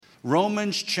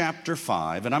Romans chapter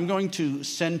 5, and I'm going to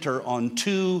center on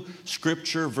two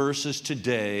scripture verses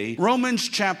today. Romans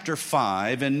chapter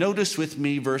 5, and notice with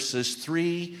me verses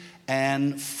 3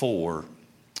 and 4.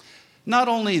 Not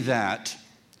only that,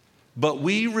 but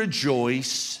we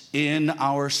rejoice in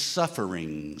our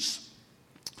sufferings,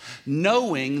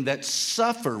 knowing that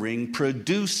suffering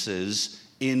produces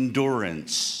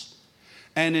endurance,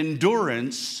 and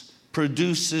endurance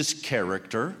produces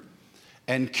character,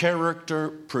 and character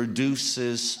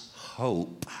produces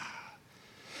hope.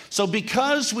 So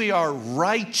because we are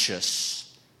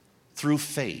righteous through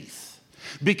faith,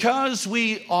 because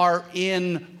we are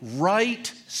in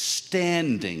right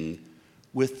standing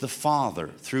with the Father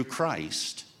through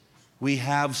Christ, we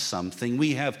have something.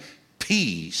 We have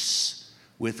peace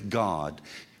with God.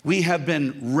 We have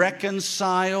been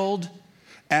reconciled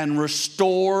and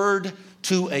restored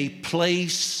to a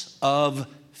place of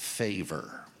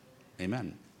favor.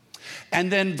 Amen.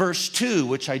 And then verse 2,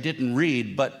 which I didn't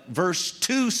read, but verse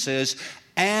 2 says,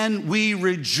 and we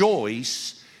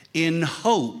rejoice in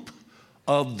hope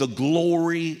of the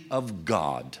glory of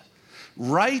God.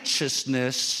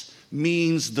 Righteousness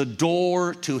means the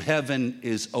door to heaven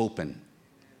is open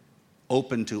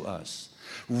to us.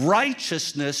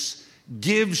 Righteousness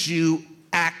gives you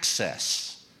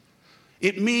access.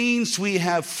 It means we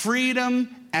have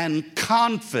freedom and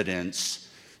confidence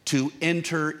to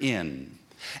enter in.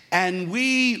 And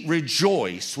we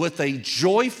rejoice with a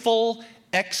joyful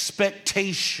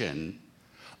expectation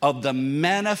of the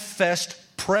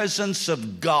manifest presence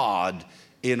of God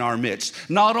in our midst.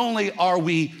 Not only are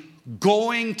we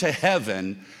going to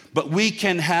heaven, but we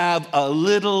can have a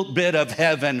little bit of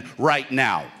heaven right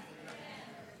now.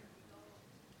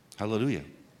 Hallelujah.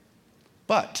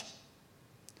 But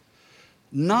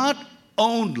not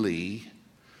only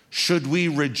should we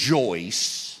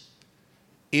rejoice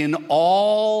in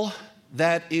all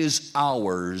that is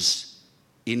ours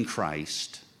in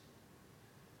Christ,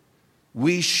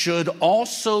 we should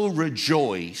also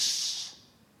rejoice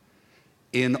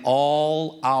in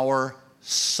all our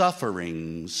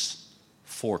sufferings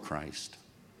for Christ.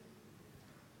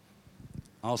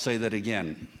 I'll say that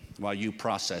again while you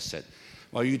process it,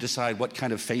 while you decide what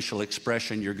kind of facial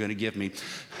expression you're going to give me.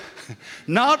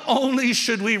 Not only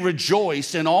should we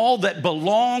rejoice in all that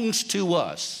belongs to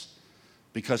us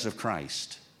because of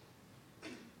Christ,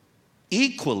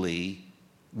 equally,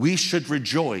 we should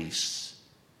rejoice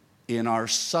in our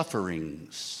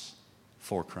sufferings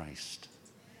for Christ.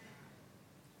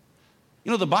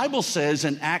 You know, the Bible says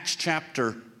in Acts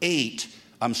chapter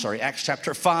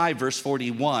 5, verse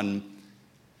 41,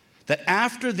 that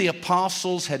after the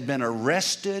apostles had been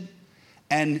arrested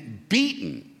and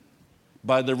beaten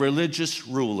by the religious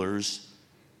rulers,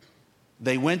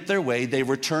 they went their way, they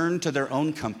returned to their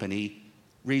own company,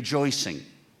 rejoicing.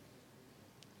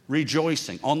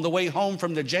 Rejoicing. On the way home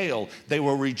from the jail, they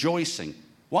were rejoicing.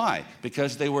 Why?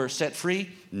 Because they were set free?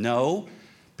 No,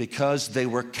 because they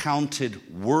were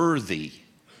counted worthy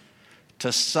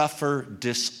to suffer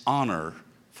dishonor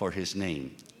for his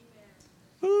name.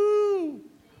 Woo!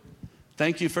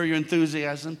 Thank you for your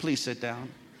enthusiasm. Please sit down.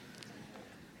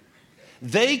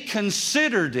 They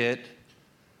considered it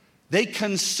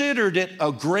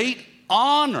a great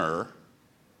honor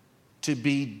to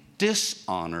be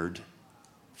dishonored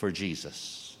for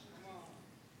Jesus.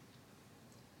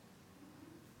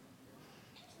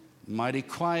 Mighty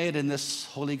quiet in this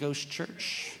Holy Ghost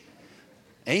church.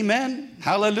 Amen.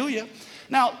 Hallelujah.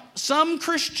 Now, some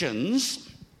Christians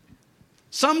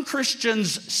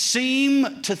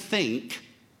seem to think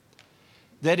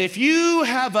that if you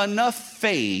have enough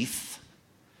faith,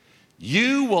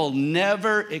 you will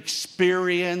never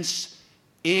experience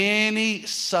any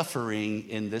suffering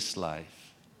in this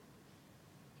life.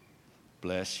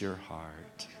 Bless your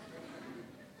heart.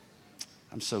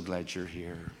 I'm so glad you're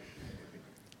here.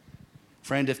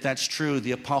 Friend, if that's true,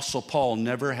 the Apostle Paul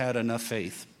never had enough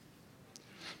faith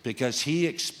because he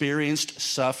experienced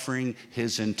suffering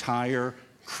his entire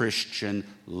Christian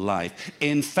life.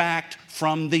 In fact,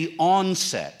 from the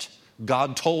onset,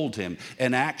 God told him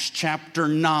in Acts chapter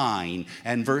 9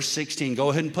 and verse 16,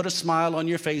 go ahead and put a smile on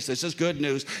your face. This is good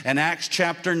news. In Acts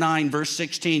chapter 9, verse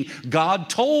 16, God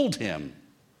told him,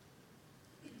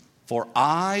 for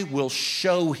I will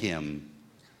show him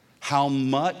how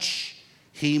much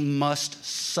he must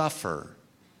suffer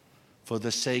for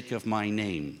the sake of my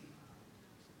name.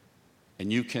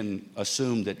 And you can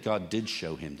assume that God did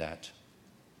show him that.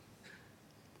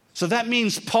 So that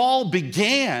means Paul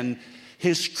began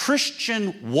his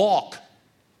Christian walk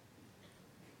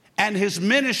and his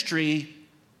ministry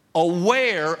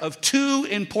aware of two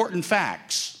important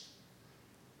facts.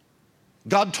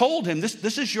 God told him,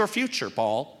 this is your future,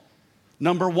 Paul.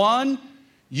 Number one,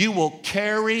 you will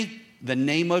carry the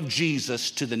name of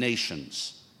Jesus to the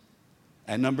nations.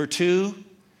 And number two,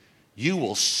 you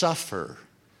will suffer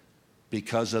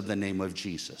because of the name of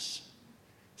Jesus.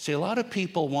 See, a lot of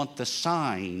people want the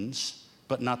signs,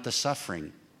 but not the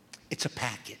suffering. It's a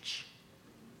package.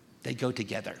 They go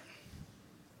together.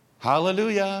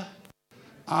 Hallelujah.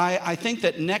 I think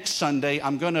that next Sunday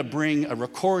I'm going to bring a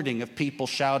recording of people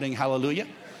shouting hallelujah.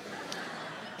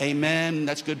 Amen,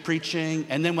 that's good preaching.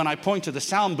 And then when I point to the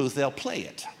sound booth, they'll play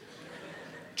it.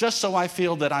 Just so I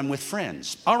feel that I'm with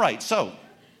friends. All right, so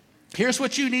here's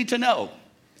what you need to know.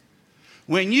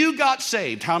 When you got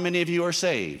saved, how many of you are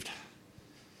saved?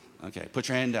 Okay, put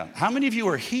your hand down. How many of you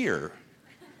are here?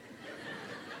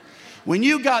 When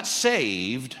you got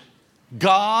saved,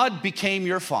 God became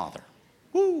your Father.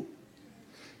 Woo.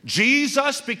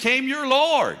 Jesus became your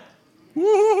Lord.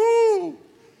 Woo-hoo.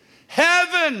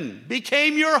 Heaven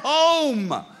became your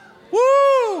home.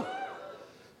 Woo.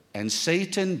 And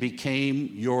Satan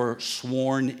became your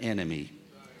sworn enemy.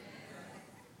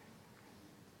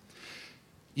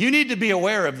 You need to be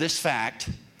aware of this fact.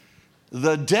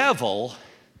 The devil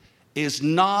is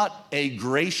not a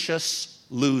gracious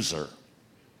loser.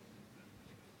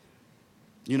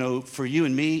 You know, for you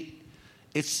and me,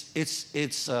 it's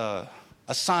a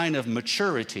sign of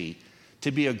maturity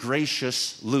to be a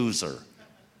gracious loser.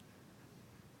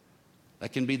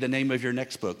 That can be the name of your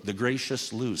next book, The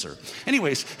Gracious Loser.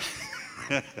 Anyways,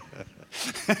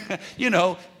 you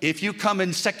know, if you come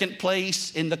in second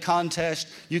place in the contest,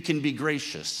 you can be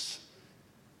gracious.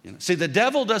 You know? See, the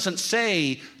devil doesn't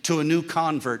say to a new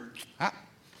convert,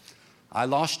 I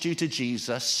lost you to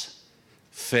Jesus,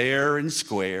 fair and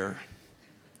square.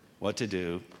 What to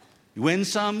do? You win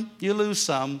some, you lose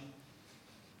some.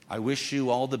 I wish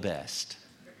you all the best.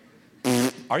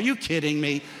 Are you kidding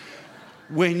me?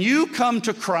 When you come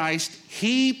to Christ,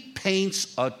 He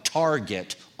paints a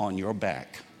target on your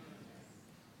back.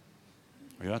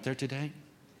 Are you out there today?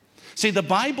 See, the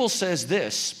Bible says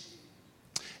this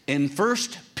in 1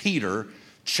 Peter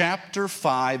chapter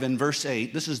 5 and verse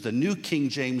 8. This is the New King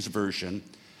James Version.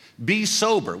 Be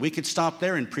sober. We could stop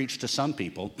there and preach to some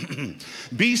people.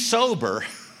 Be sober.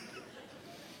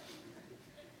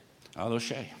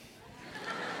 Aloshe.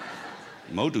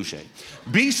 Modouche.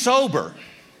 Be sober.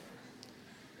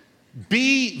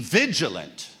 Be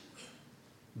vigilant,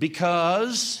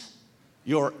 because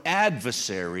your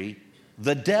adversary,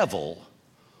 the devil,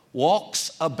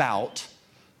 walks about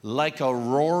like a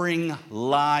roaring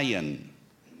lion,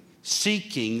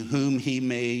 seeking whom he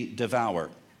may devour.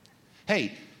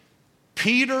 Hey,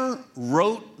 Peter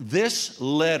wrote this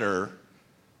letter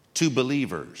to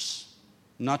believers,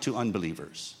 not to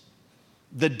unbelievers.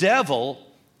 The devil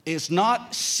is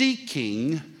not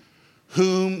seeking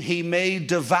whom he may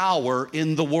devour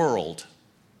in the world.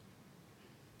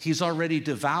 He's already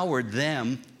devoured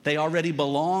them. They already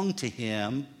belong to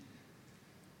him.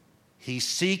 He's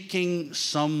seeking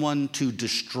someone to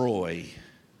destroy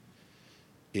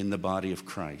in the body of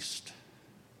Christ.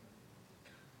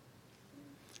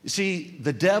 You see,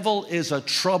 the devil is a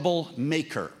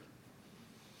troublemaker.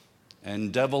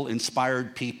 And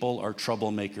devil-inspired people are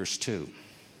troublemakers too.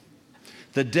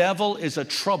 The devil is a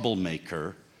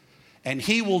troublemaker, and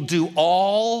he will do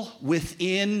all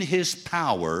within his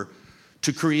power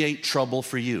to create trouble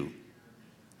for you.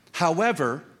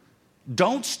 However,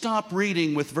 don't stop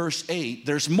reading with verse 8.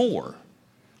 There's more.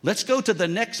 Let's go to the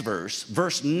next verse,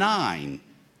 verse 9.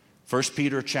 1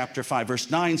 Peter chapter 5, verse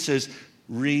 9 says,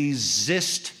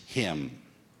 resist him,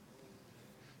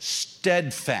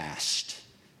 steadfast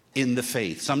in the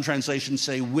faith. Some translations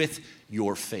say with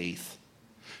your faith.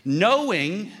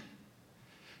 Knowing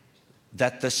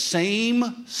that the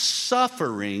same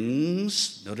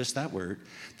sufferings, notice that word,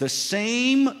 the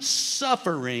same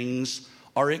sufferings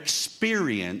are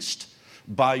experienced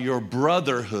by your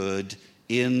brotherhood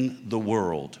in the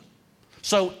world.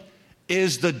 So,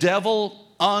 is the devil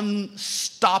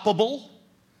unstoppable?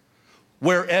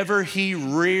 Wherever he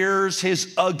rears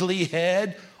his ugly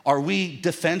head, are we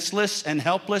defenseless and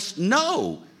helpless?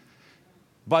 No.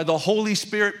 By the Holy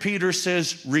Spirit, Peter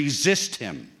says, resist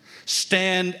him.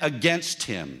 Stand against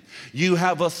him. You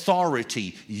have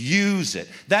authority. Use it.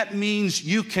 That means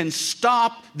you can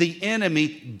stop the enemy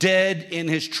dead in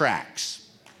his tracks.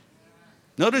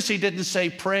 Notice he didn't say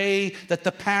pray that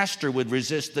the pastor would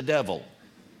resist the devil.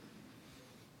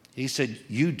 He said,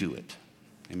 you do it.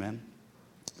 Amen.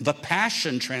 The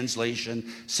Passion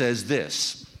Translation says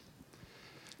this: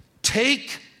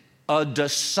 take a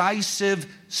decisive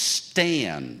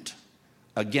stand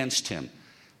against him.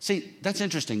 See, that's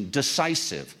interesting.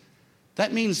 Decisive.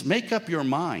 That means make up your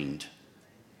mind.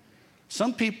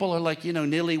 Some people are like,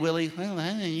 nilly-willy. Well,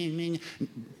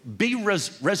 be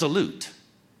resolute.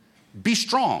 Be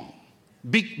strong.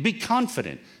 Be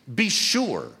confident. Be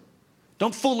sure.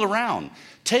 Don't fool around.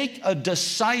 Take a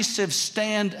decisive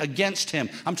stand against him.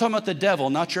 I'm talking about the devil,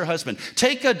 not your husband.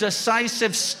 Take a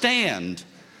decisive stand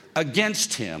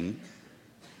against him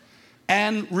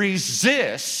and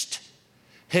resist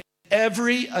his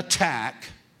every attack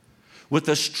with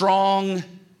a strong,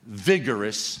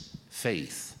 vigorous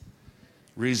faith.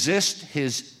 Resist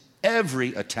his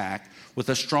every attack with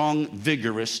a strong,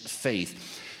 vigorous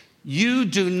faith. You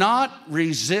do not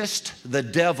resist the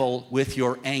devil with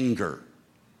your anger.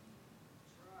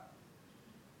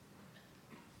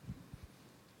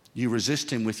 You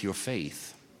resist him with your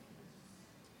faith.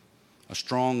 A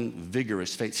strong,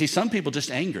 vigorous faith. See, some people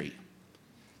just angry.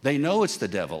 They know it's the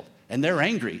devil, and they're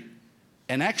angry.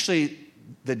 And actually,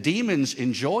 the demons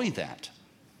enjoy that.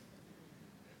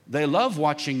 They love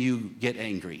watching you get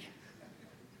angry.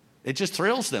 It just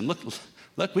thrills them.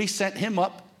 Look, we sent him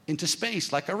up into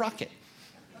space like a rocket.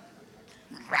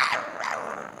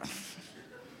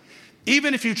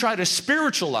 Even if you try to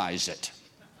spiritualize it,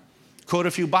 quote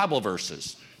a few Bible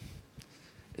verses,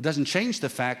 it doesn't change the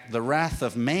fact the wrath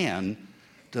of man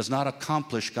does not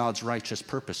accomplish God's righteous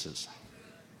purposes.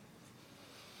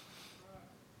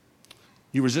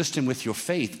 You resist him with your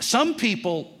faith. Some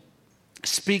people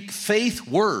speak faith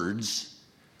words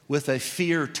with a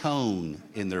fear tone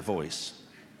in their voice.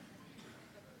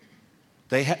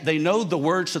 They know the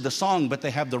words of the song, but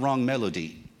they have the wrong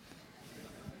melody.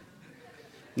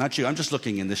 Not you, I'm just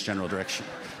looking in this general direction.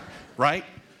 Right?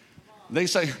 They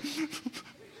say,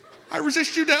 I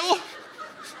resist you, devil.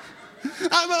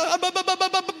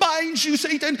 I bind you,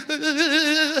 Satan.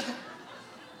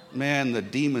 Man, the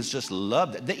demons just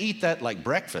love that. They eat that like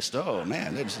breakfast. Oh,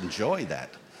 man, they just enjoy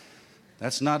that.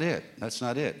 That's not it. That's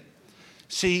not it.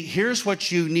 See, here's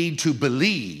what you need to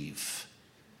believe.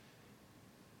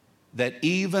 That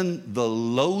even the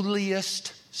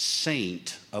lowliest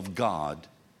saint of God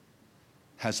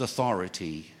has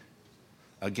authority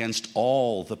against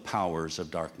all the powers of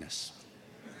darkness.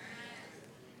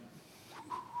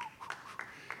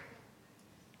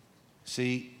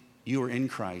 See, you are in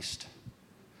Christ.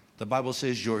 The Bible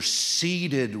says you're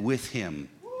seated with him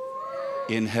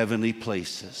in heavenly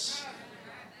places,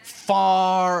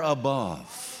 far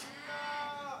above.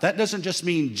 That doesn't just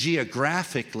mean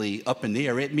geographically up in the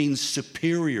air. It means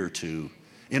superior to,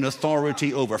 in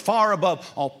authority over, far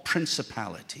above all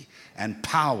principality and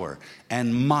power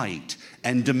and might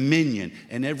and dominion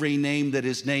and every name that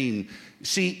is named.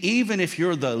 See, even if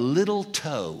you're the little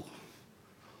toe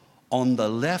on the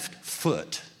left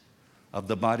foot of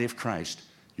the body of Christ,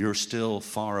 you're still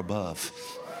far above.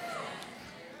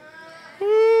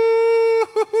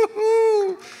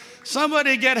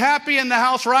 Somebody get happy in the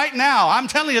house right now. I'm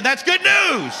telling you, that's good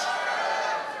news.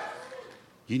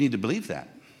 You need to believe that.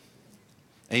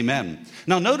 Amen.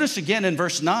 Now notice again in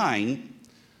verse 9,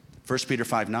 1 Peter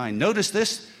 5:9. Notice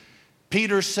this.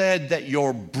 Peter said that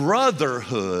your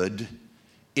brotherhood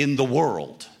in the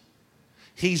world.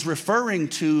 He's referring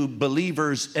to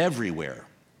believers everywhere.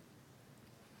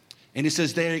 And he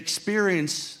says they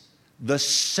experience the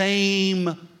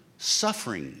same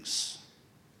sufferings.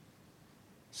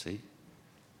 See?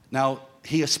 Now,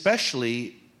 he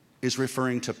especially is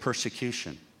referring to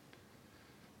persecution.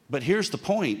 But here's the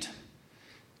point.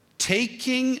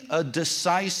 Taking a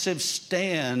decisive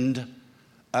stand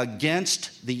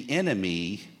against the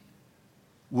enemy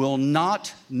will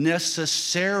not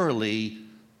necessarily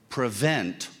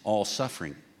prevent all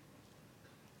suffering.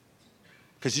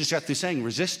 Because you just got through saying,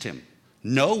 resist him,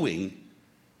 knowing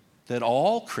that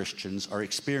all Christians are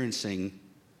experiencing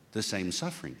the same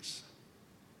sufferings.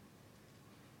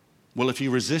 Well, if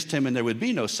you resist him and there would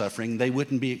be no suffering, they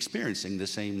wouldn't be experiencing the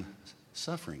same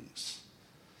sufferings.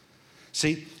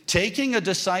 See, taking a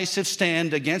decisive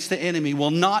stand against the enemy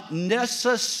will not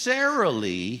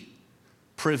necessarily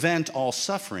prevent all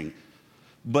suffering,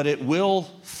 but it will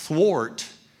thwart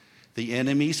the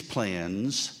enemy's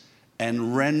plans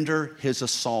and render his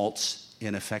assaults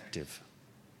ineffective.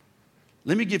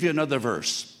 Let me give you another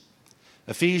verse.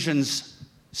 Ephesians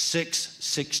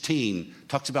 6:16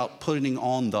 talks about putting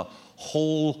on the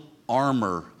whole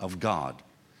armor of God.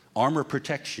 Armor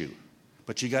protects you,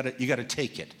 but you got to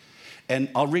take it. And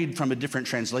I'll read from a different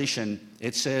translation.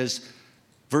 It says,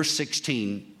 verse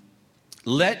 16,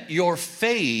 let your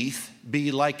faith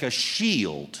be like a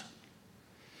shield,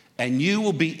 and you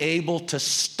will be able to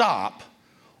stop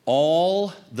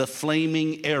all the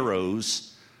flaming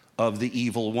arrows of the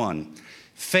evil one.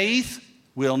 Faith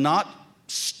will not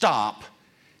stop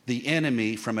the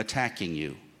enemy from attacking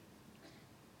you.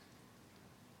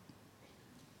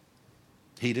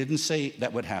 He didn't say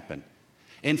that would happen.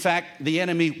 In fact, the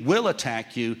enemy will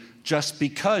attack you just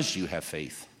because you have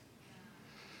faith.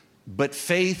 But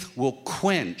faith will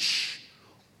quench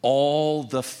all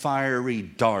the fiery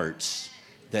darts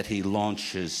that he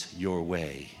launches your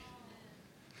way.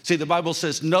 See, the Bible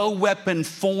says, no weapon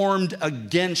formed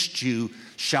against you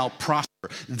shall prosper.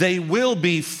 They will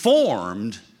be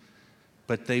formed,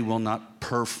 but they will not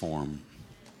perform.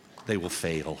 They will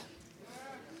fail.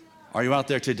 Are you out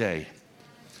there today?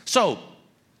 So,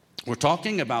 we're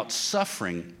talking about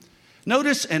suffering.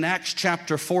 Notice in Acts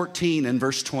chapter 14 and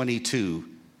verse 22,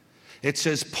 it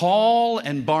says, Paul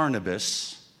and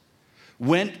Barnabas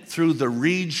went through the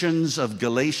regions of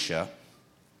Galatia,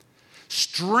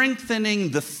 strengthening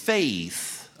the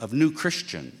faith of new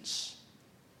Christians.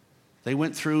 They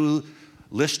went through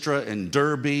Lystra and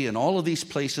Derbe and all of these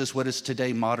places, what is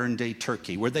today modern-day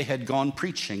Turkey, where they had gone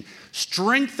preaching,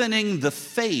 strengthening the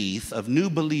faith of new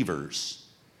believers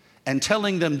and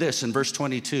telling them this in verse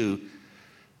 22,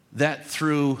 that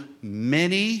through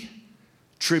many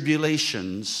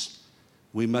tribulations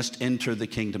we must enter the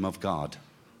kingdom of God.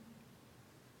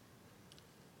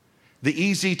 The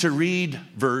easy-to-read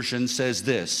version says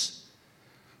this,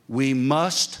 we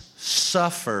must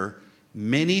suffer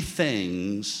many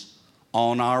things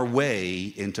on our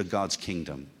way into God's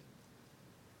kingdom.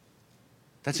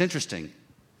 That's interesting.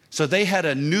 So they had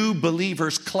a new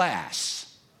believers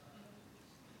class.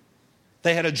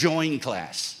 They had a join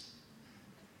class.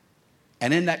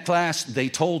 And in that class, they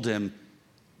told him,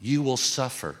 you will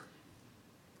suffer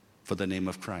for the name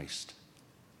of Christ.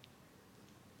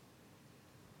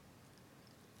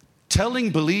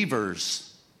 Telling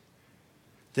believers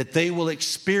that they will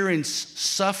experience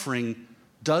suffering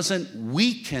doesn't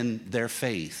weaken their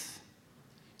faith.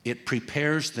 It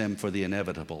prepares them for the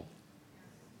inevitable.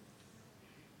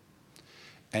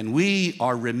 And we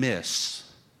are remiss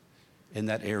in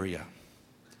that area.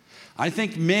 I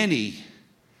think many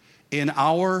in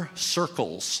our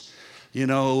circles,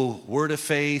 Word of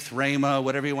Faith, Rhema,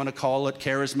 whatever you want to call it,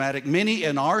 charismatic, many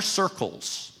in our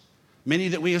circles, many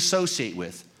that we associate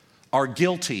with, are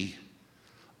guilty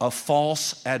of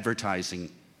false advertising.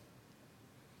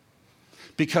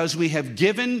 Because we have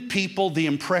given people the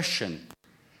impression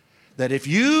that if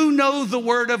you know the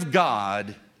Word of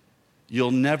God,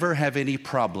 you'll never have any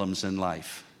problems in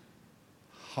life.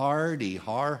 Hardy,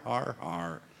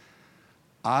 har.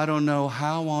 I don't know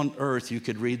how on earth you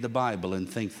could read the Bible and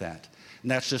think that.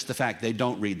 And that's just the fact. They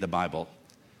don't read the Bible.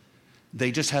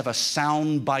 They just have a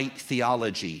soundbite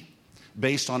theology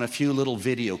based on a few little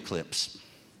video clips.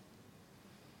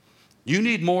 You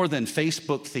need more than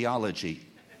Facebook theology.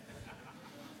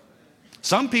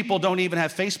 Some people don't even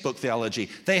have Facebook theology.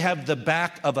 They have the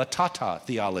back of a Tata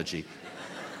theology.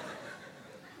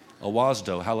 A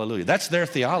Wasdo, hallelujah. That's their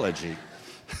theology.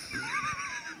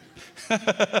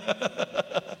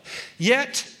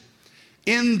 Yet,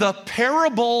 in the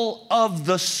parable of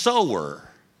the sower,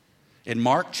 in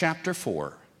Mark chapter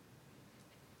 4,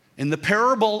 in the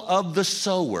parable of the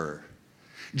sower,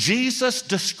 Jesus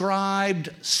described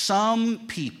some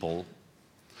people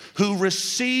who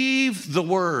receive the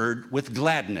word with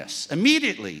gladness.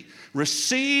 Immediately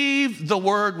receive the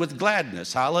word with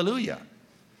gladness. Hallelujah.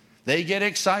 They get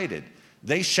excited.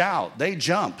 They shout. They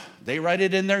jump. They write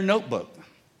it in their notebook.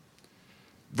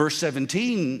 Verse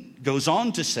 17 goes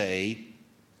on to say,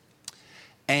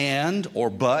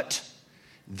 but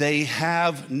they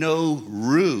have no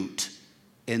root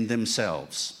in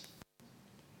themselves,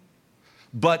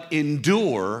 but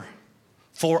endure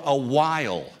for a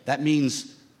while. That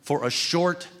means for a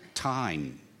short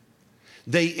time.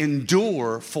 They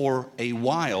endure for a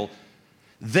while.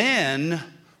 Then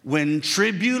when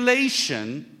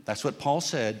tribulation, that's what Paul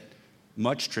said,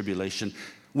 much tribulation,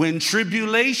 when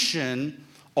tribulation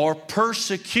or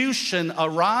persecution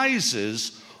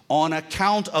arises on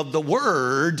account of the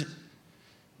word,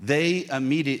 they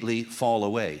immediately fall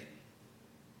away.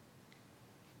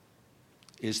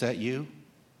 Is that you?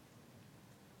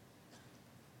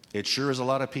 It sure is a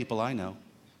lot of people I know.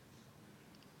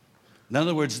 In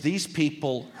other words, these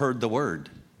people heard the word,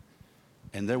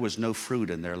 and there was no fruit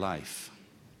in their life.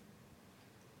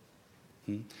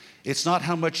 It's not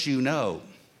how much you know,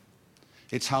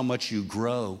 it's how much you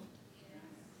grow.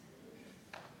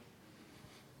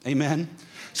 Amen.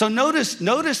 So notice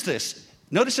this.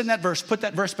 Notice in that verse, put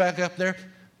that verse back up there.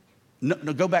 No,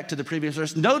 go back to the previous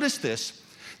verse. Notice this,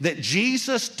 that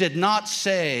Jesus did not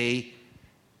say,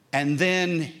 and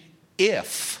then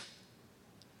if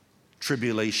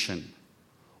tribulation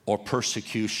or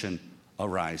persecution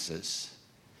arises.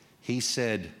 He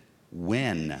said,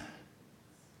 when.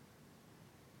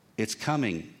 It's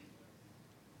coming.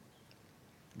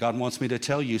 God wants me to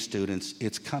tell you, students,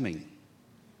 it's coming.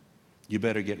 You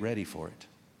better get ready for it.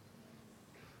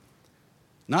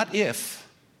 Not if,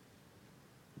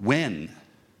 when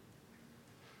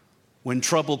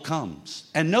trouble comes.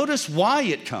 And notice why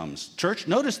it comes. Church,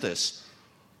 notice this.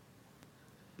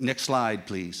 Next slide,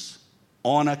 please.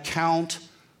 On account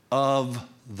of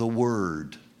the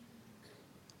word.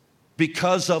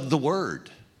 Because of the word.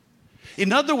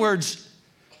 In other words,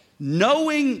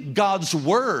 knowing God's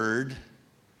word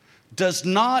does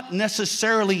not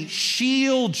necessarily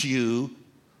shield you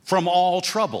from all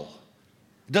trouble.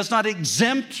 Does not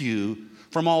exempt you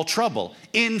from all trouble.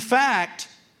 In fact,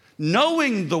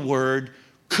 knowing the word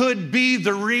could be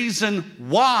the reason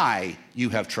why you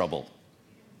have trouble.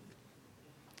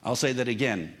 I'll say that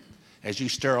again as you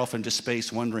stare off into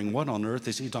space wondering, what on earth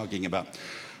is he talking about?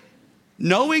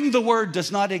 Knowing the word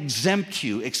does not exempt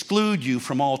you, exclude you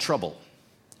from all trouble.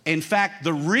 In fact,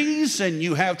 the reason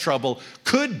you have trouble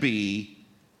could be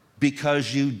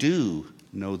because you do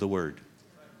know the word.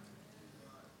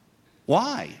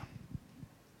 Why?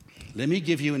 Let me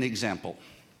give you an example.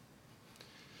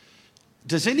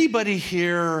 Does anybody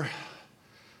here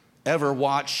ever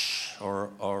watch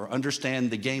or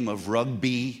understand the game of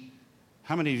rugby?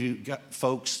 How many of you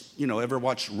folks, ever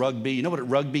watch rugby? You know what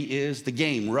rugby is? The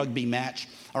game, rugby match.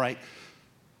 All right.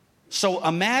 So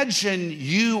imagine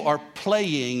you are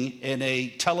playing in a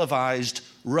televised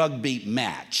rugby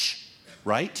match,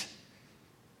 right?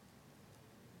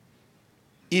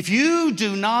 If you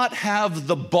do not have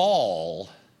the ball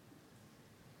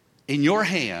in your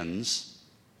hands,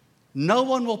 no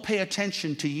one will pay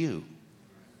attention to you.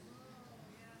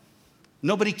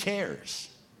 Nobody cares.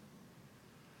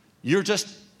 You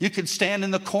could stand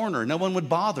in the corner. No one would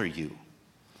bother you.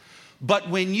 But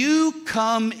when you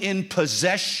come in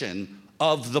possession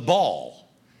of the ball,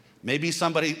 maybe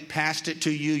somebody passed it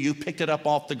to you, you picked it up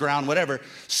off the ground, whatever,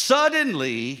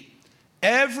 suddenly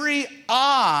every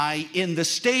eye in the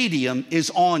stadium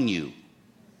is on you.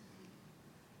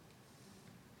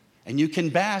 And you can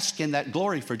bask in that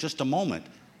glory for just a moment.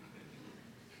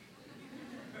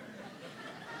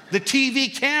 The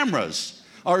TV cameras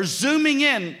are zooming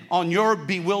in on your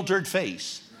bewildered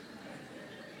face.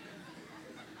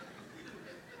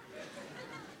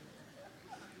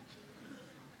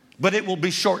 But it will be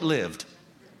short-lived.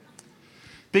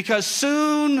 Because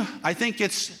soon, I think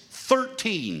it's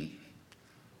 13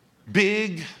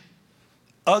 big,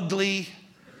 ugly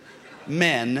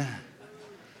men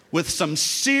with some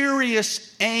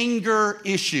serious anger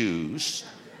issues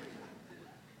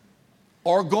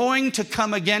are going to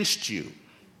come against you,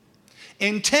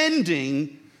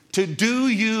 intending to do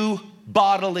you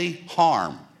bodily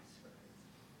harm.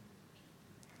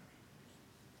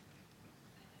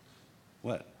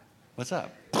 What? What's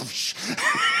up?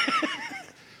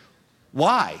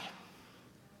 Why?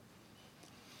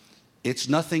 It's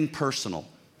nothing personal.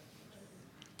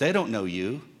 They don't know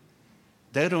you.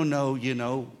 They don't know,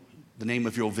 the name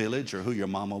of your village or who your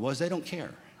mama was. They don't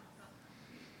care.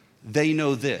 They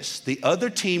know this. The other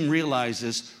team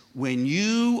realizes when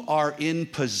you are in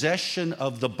possession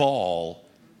of the ball,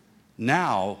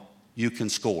 now you can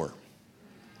score.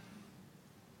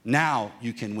 Now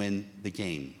you can win the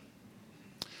game.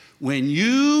 When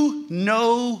you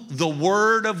know the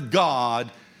Word of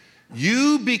God,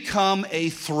 you become a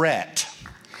threat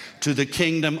to the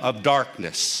kingdom of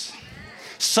darkness.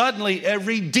 Suddenly,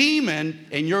 every demon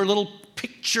in your little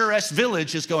picturesque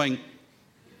village is going,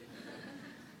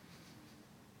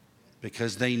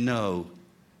 because they know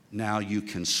now you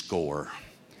can score.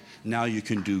 Now you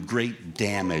can do great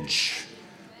damage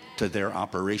to their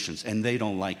operations, and they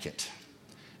don't like it.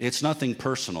 It's nothing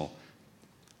personal.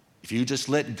 If you just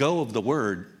let go of the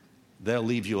word, they'll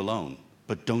leave you alone.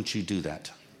 But don't you do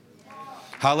that.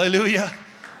 Hallelujah.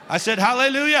 I said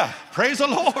hallelujah. Praise the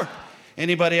Lord.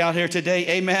 Anybody out here today?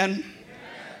 Amen.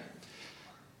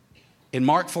 In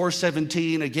Mark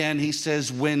 4:17, again, he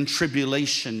says, when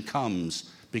tribulation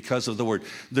comes because of the word.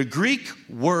 The Greek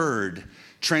word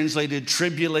translated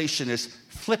tribulation is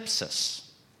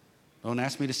thlipsis. Don't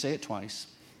ask me to say it twice.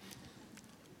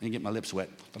 Let me get my lips wet.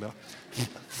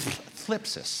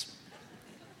 Thlipsis.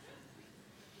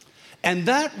 And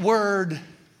that word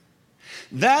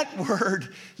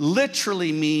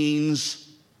literally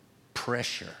means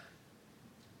pressure.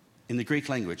 In the Greek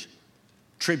language,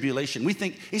 tribulation. We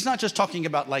think he's not just talking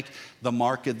about like the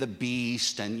mark of the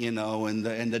beast and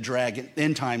the dragon,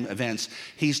 end time events.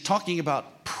 He's talking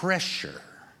about pressure.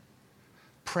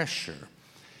 Pressure.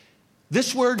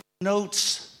 This word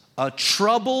denotes a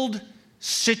troubled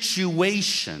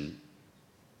situation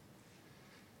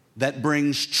that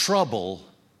brings trouble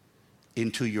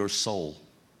into your soul.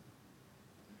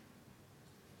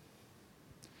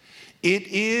 It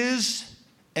is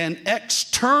an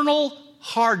external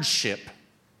hardship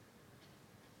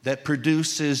that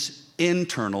produces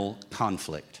internal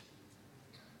conflict.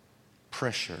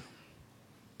 Pressure.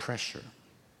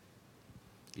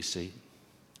 You see?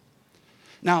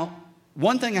 Now,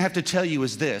 one thing I have to tell you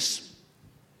is this.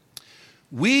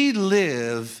 We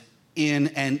live in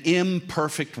an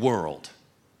imperfect world.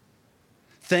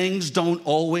 Things don't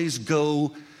always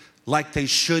go like they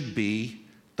should be.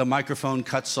 The microphone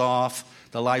cuts off.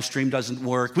 The live stream doesn't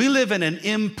work. We live in an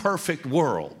imperfect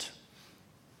world.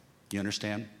 You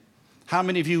understand? How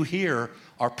many of you here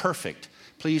are perfect?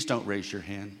 Please don't raise your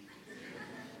hand.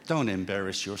 Don't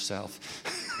embarrass yourself.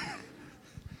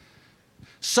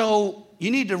 So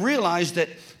you need to realize that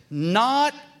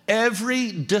not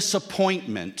every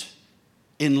disappointment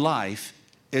in life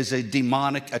is a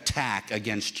demonic attack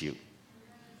against you.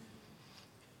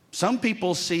 Some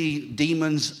people see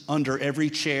demons under every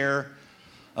chair,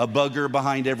 a bugger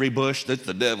behind every bush. That's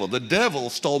the devil. The devil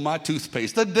stole my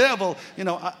toothpaste. The devil,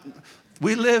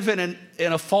 we live in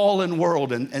a fallen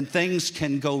world and things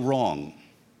can go wrong.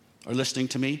 Are you listening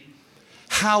to me?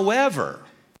 However,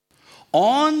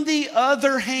 on the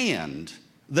other hand,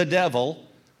 the devil,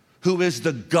 who is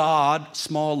the God,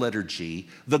 small letter G,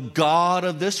 the God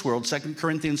of this world, 2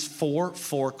 Corinthians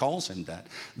 4:4 calls him that,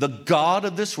 the God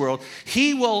of this world,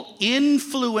 he will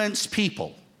influence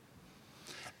people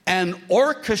and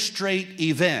orchestrate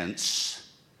events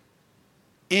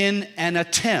in an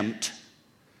attempt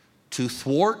to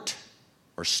thwart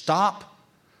or stop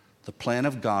the plan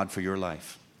of God for your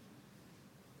life.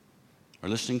 Are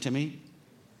you listening to me?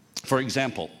 For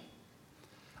example,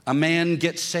 a man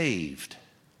gets saved.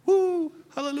 Woo,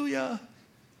 hallelujah.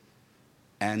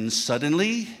 And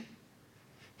suddenly,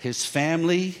 his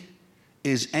family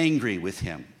is angry with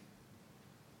him.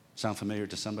 Sound familiar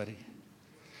to somebody?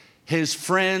 His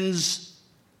friends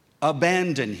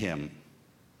abandon him.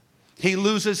 He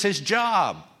loses his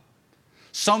job.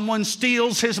 Someone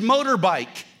steals his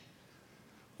motorbike.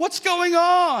 What's going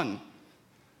on?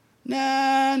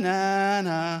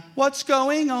 Nah. What's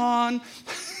going on?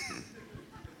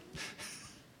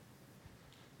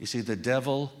 You see, the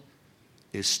devil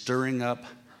is stirring up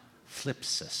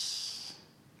phlipsis,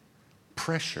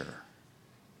 pressure.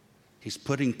 He's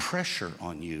putting pressure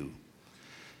on you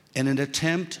in an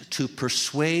attempt to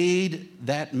persuade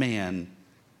that man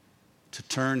to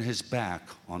turn his back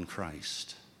on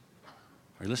Christ.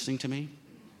 Are you listening to me?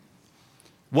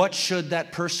 What should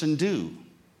that person do?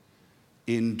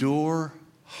 Endure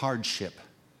hardship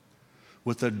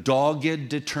with a dogged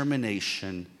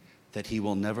determination that he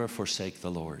will never forsake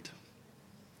the Lord.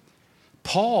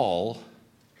 Paul,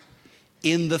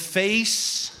 in the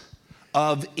face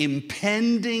of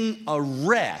impending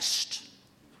arrest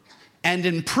and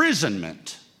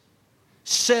imprisonment,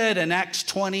 said in Acts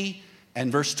 20 and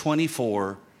verse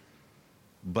 24,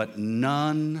 "But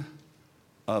none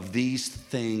of these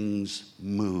things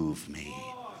move me."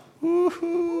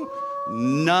 Woo-hoo.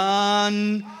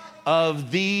 None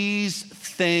of these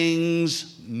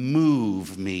things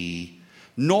move me,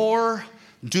 nor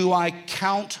do I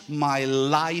count my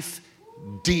life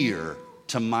dear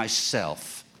to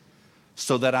myself,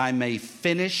 so that I may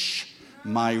finish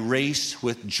my race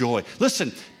with joy.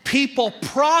 Listen, people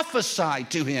prophesied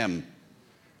to him.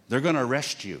 They're going to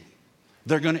arrest you.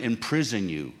 They're going to imprison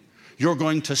you. You're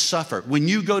going to suffer. When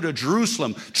you go to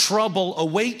Jerusalem, trouble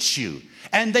awaits you.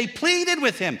 And they pleaded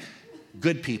with him.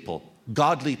 Good people,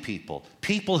 godly people,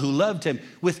 people who loved him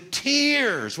with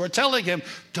tears were telling him,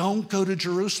 "Don't go to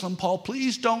Jerusalem, Paul.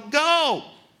 Please don't go."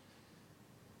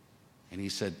 And he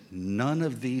said, "None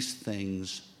of these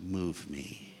things move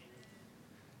me."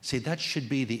 See, that should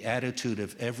be the attitude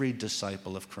of every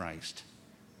disciple of Christ.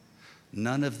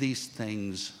 None of these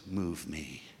things move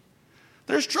me.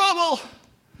 There's trouble.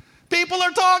 People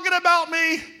are talking about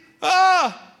me.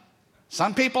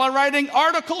 Some people are writing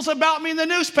articles about me in the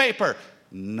newspaper.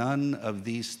 None of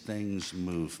these things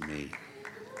move me.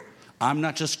 I'm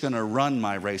not just going to run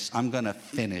my race. I'm going to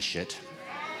finish it.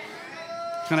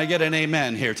 Can I get an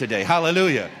amen here today?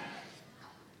 Hallelujah.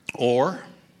 Or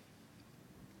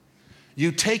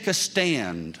you take a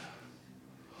stand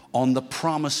on the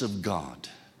promise of God.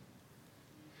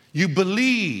 You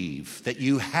believe that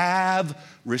you have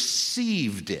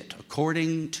received it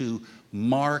according to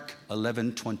Mark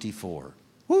 11:24.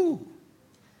 Woo!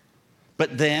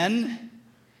 But then,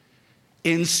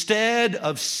 instead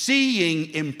of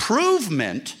seeing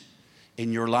improvement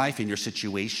in your life, in your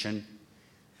situation,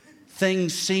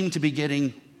 things seem to be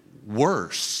getting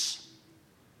worse.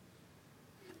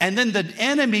 And then the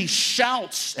enemy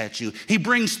shouts at you. He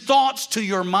brings thoughts to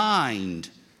your mind.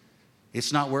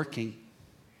 It's not working.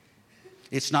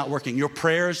 It's not working. Your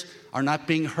prayers are not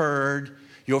being heard.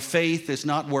 Your faith is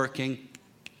not working.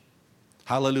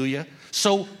 Hallelujah.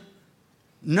 So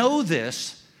know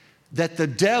this, that the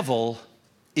devil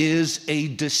is a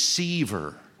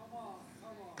deceiver.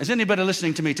 Is anybody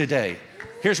listening to me today?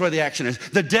 Here's where the action is.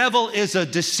 The devil is a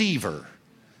deceiver,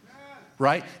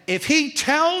 right? If he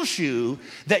tells you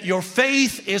that your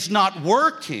faith is not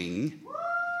working,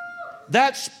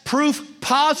 that's proof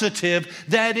positive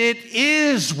that it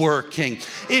is working.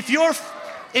 If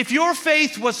your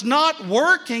faith was not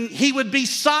working, he would be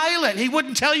silent. He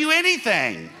wouldn't tell you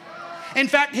anything. In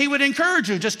fact, he would encourage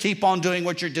you, just keep on doing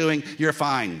what you're doing. You're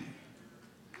fine.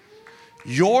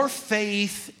 Your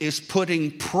faith is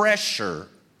putting pressure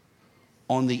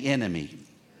on the enemy.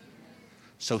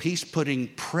 So he's putting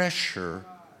pressure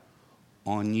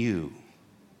on you.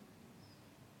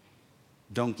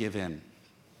 Don't give in.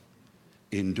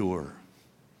 Endure.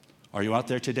 Are you out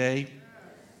there today?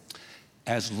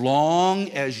 As long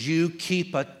as you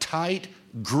keep a tight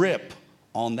grip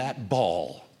on that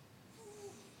ball,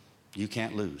 you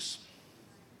can't lose.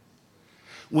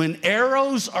 When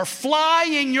arrows are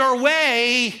flying your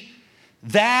way,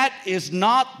 that is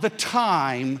not the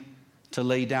time to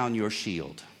lay down your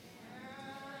shield.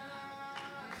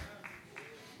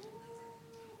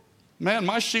 Man,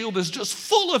 my shield is just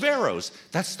full of arrows.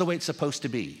 That's the way it's supposed to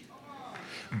be.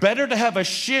 Better to have a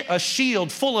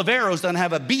shield full of arrows than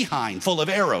have a behind full of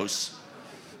arrows.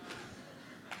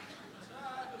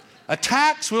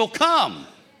 Attacks will come,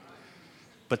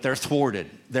 but they're thwarted.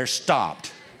 They're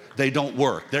stopped. They don't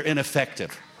work. They're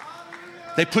ineffective.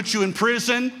 They put you in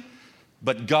prison,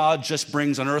 but God just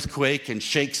brings an earthquake and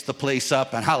shakes the place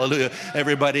up, and hallelujah,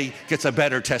 everybody gets a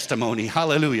better testimony.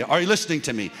 Hallelujah. Are you listening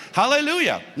to me?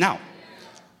 Hallelujah. Now,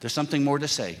 there's something more to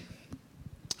say.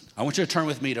 I want you to turn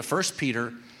with me to 1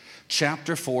 Peter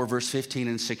chapter 4, verse 15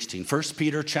 and 16. 1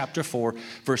 Peter chapter 4,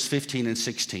 verse 15 and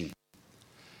 16.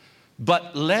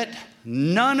 But let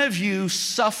none of you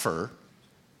suffer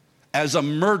as a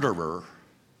murderer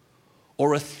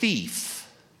or a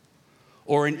thief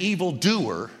or an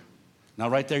evildoer. Now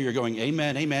right there you're going,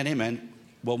 amen, amen, amen.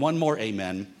 Well, one more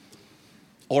amen.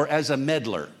 Or as a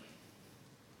meddler.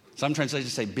 Some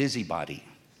translations say busybody.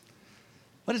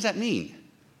 What does that mean?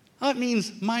 Oh, it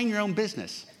means mind your own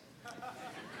business.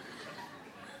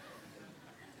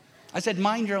 I said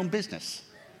mind your own business.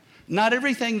 Not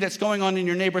everything that's going on in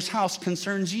your neighbor's house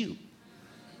concerns you.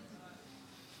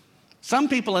 Some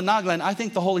people in Nagaland, I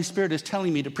think the Holy Spirit is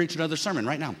telling me to preach another sermon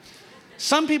right now.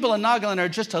 Some people in Nagaland are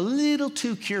just a little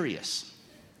too curious.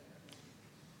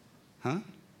 Huh?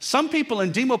 Some people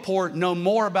in Dimapur know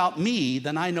more about me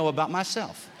than I know about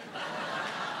myself.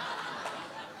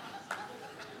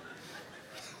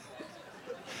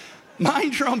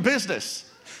 Mind your own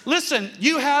business. Listen,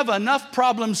 you have enough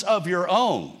problems of your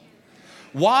own.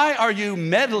 Why are you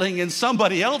meddling in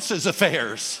somebody else's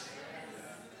affairs?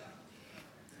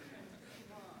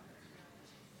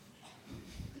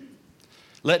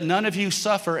 Let none of you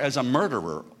suffer as a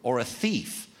murderer or a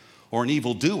thief or an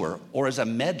evildoer or as a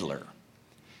meddler.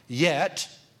 Yet,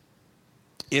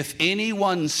 if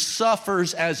anyone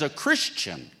suffers as a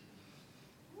Christian,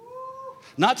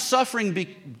 not suffering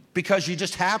because you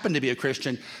just happen to be a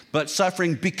Christian, but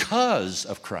suffering because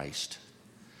of Christ.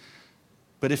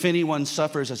 But if anyone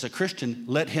suffers as a Christian,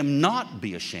 let him not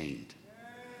be ashamed,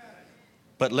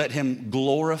 but let him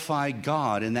glorify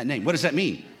God in that name. What does that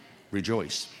mean?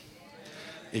 Rejoice.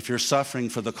 If you're suffering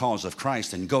for the cause of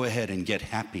Christ, then go ahead and get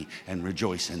happy and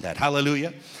rejoice in that.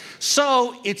 Hallelujah.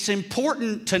 So it's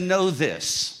important to know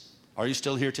this. Are you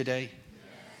still here today?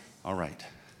 All right.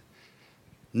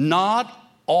 Not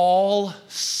all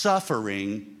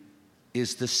suffering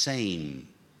is the same.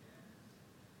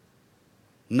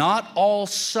 Not all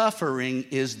suffering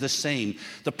is the same.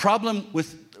 The problem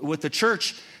with the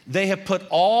church, they have put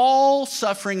all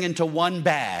suffering into one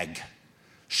bag,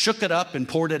 shook it up and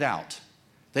poured it out.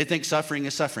 They think suffering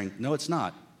is suffering. No, it's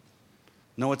not.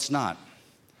 No, it's not.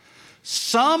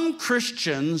 Some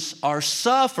Christians are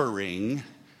suffering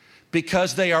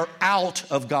because they are out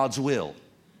of God's will.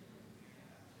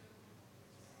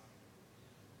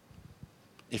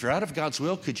 If you're out of God's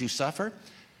will, could you suffer?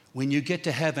 When you get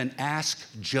to heaven, ask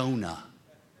Jonah.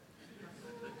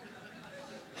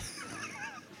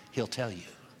 He'll tell you.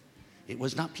 It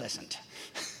was not pleasant.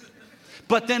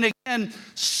 But then again,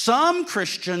 some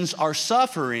Christians are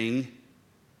suffering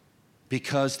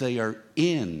because they are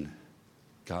in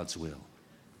God's will.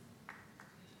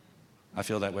 I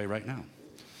feel that way right now.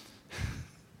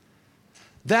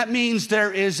 That means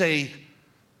there is a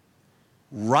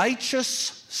righteous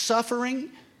suffering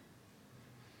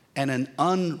and an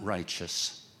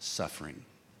unrighteous suffering.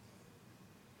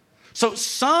 So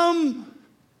some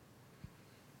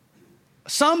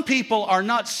people are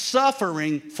not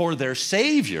suffering for their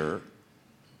Savior,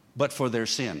 but for their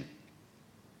sin.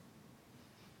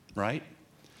 Right?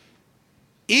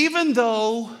 Even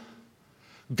though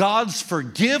God's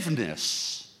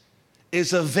forgiveness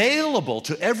is available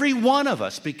to every one of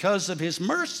us because of His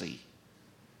mercy,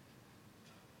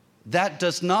 that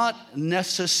does not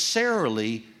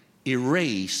necessarily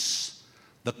erase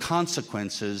the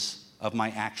consequences of my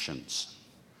actions.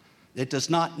 It does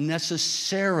not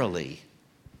necessarily,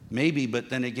 maybe, but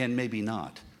then again, maybe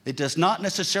not. It does not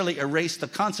necessarily erase the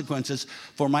consequences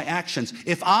for my actions.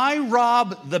 If I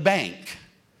rob the bank,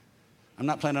 I'm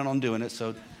not planning on doing it,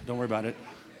 so don't worry about it.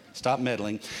 Stop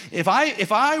meddling. If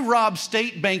I rob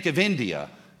State Bank of India,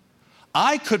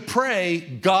 I could pray,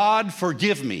 God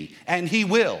forgive me, and He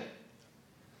will.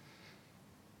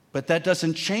 But that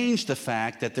doesn't change the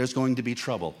fact that there's going to be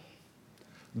trouble.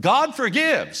 God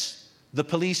forgives. The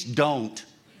police don't.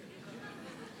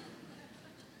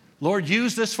 Lord,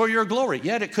 use this for your glory.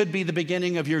 Yet it could be the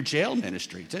beginning of your jail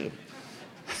ministry, too.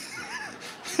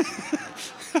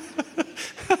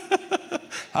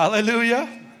 Hallelujah.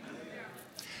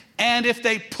 And if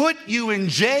they put you in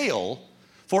jail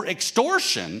for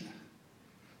extortion,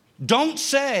 don't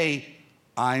say,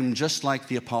 I'm just like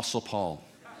the Apostle Paul,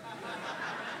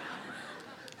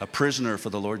 a prisoner for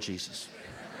the Lord Jesus.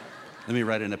 Let me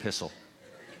write an epistle.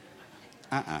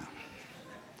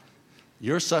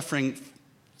 You're suffering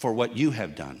for what you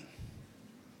have done,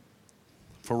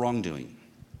 for wrongdoing.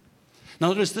 Now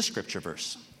notice this scripture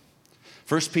verse.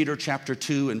 1 Peter chapter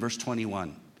 2 and verse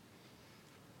 21.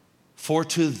 For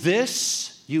to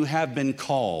this you have been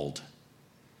called,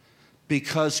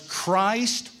 because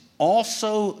Christ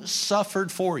also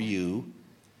suffered for you,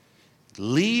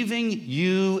 leaving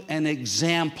you an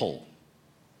example,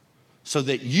 so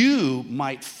that you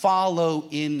might follow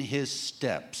in His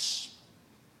steps.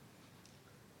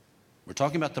 We're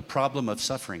talking about the problem of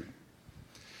suffering.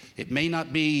 It may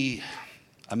not be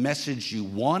a message you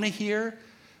want to hear,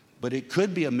 but it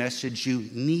could be a message you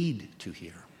need to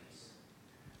hear.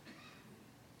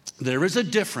 There is a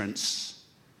difference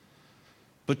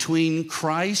between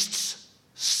Christ's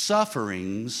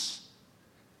sufferings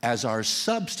as our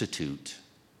substitute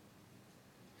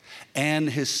and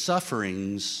His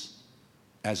sufferings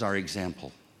as our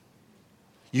example.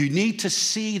 You need to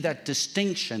see that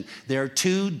distinction. There are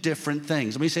two different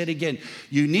things. Let me say it again.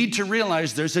 You need to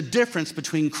realize there's a difference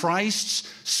between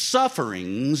Christ's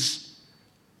sufferings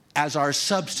as our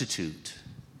substitute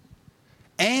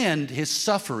and His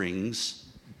sufferings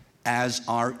as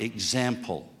our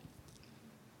example.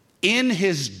 In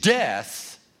His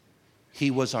death,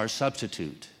 He was our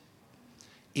substitute.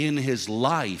 In His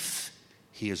life,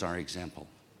 He is our example.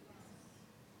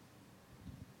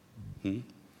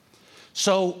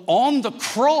 So on the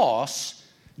cross,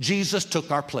 Jesus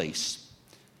took our place.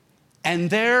 And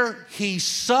there He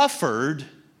suffered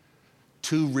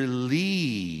to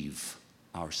relieve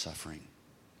our suffering.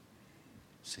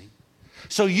 See?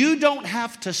 So you don't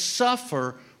have to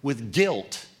suffer with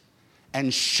guilt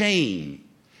and shame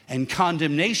and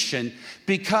condemnation,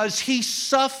 because He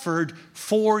suffered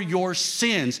for your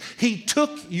sins. He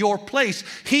took your place.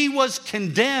 He was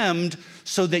condemned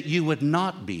so that you would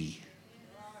not be.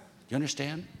 You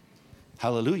understand?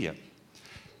 Hallelujah.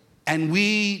 And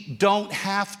we don't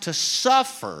have to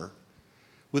suffer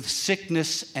with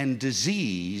sickness and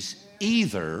disease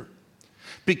either,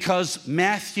 because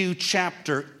Matthew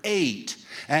chapter 8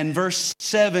 and verse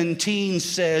 17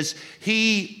 says,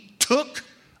 He took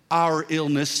our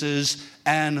illnesses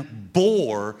and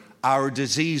bore our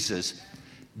diseases.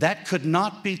 That could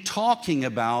not be talking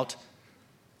about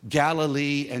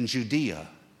Galilee and Judea.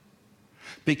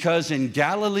 Because in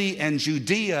Galilee and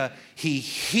Judea, He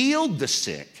healed the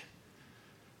sick,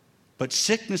 but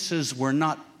sicknesses were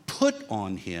not put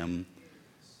on Him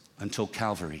until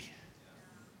Calvary.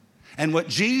 And what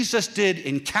Jesus did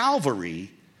in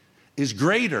Calvary is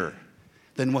greater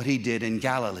than what He did in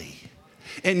Galilee.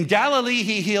 In Galilee,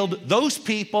 He healed those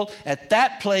people at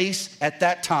that place at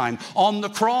that time. On the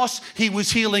cross, He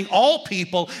was healing all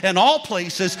people in all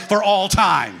places for all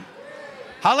time.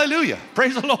 Hallelujah.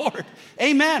 Praise the Lord.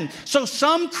 Amen. So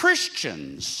some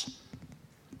Christians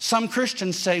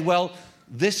say, well,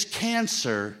 this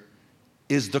cancer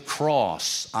is the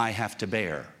cross I have to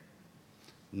bear.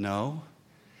 No,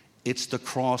 it's the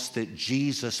cross that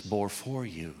Jesus bore for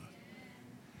you.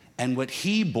 And what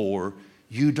He bore,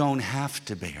 you don't have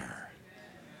to bear.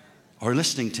 Or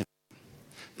listening to me.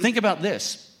 Think about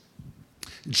this.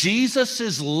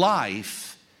 Jesus'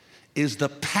 life is the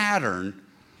pattern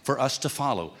for us to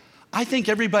follow. I think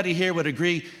everybody here would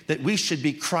agree that we should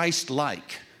be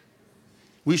Christ-like.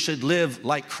 we should live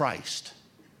like Christ.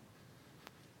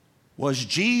 Was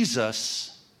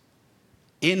Jesus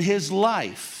in his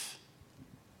life,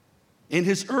 in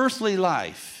his earthly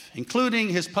life, including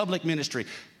his public ministry,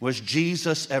 was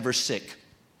Jesus ever sick?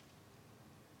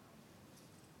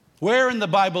 Where in the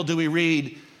Bible do we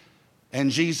read, and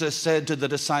Jesus said to the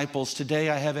disciples, "Today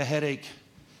I have a headache.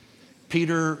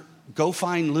 Peter, go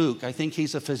find Luke. I think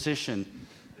he's a physician.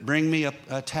 Bring me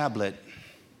a tablet."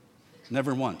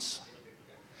 Never once.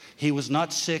 He was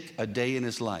not sick a day in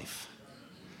his life.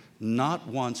 Not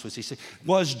once was he sick.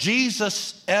 Was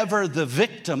Jesus ever the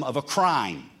victim of a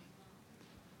crime?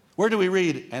 Where do we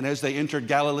read? And as they entered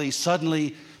Galilee,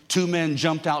 suddenly 2 men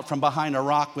jumped out from behind a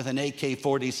rock with an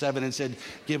AK-47 and said,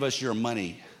 "Give us your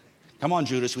money." Come on,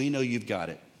 Judas, we know you've got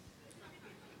it.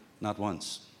 Not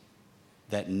once.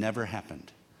 That never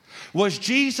happened. Was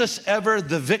Jesus ever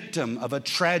the victim of a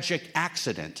tragic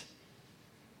accident?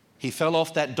 He fell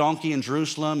off that donkey in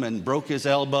Jerusalem and broke his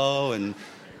elbow, and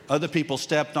other people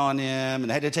stepped on him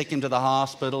and had to take him to the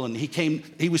hospital, and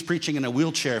he was preaching in a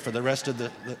wheelchair for the rest of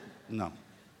the no.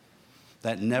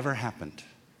 That never happened.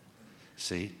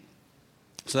 See?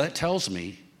 So that tells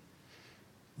me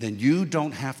then you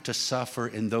don't have to suffer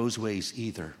in those ways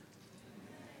either.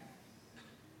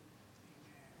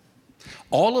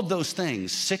 All of those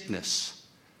things, sickness,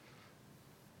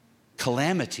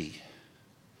 calamity,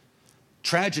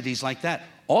 tragedies like that,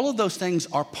 all of those things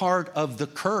are part of the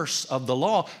curse of the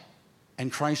law,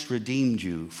 and Christ redeemed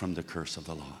you from the curse of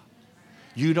the law.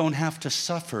 You don't have to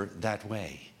suffer that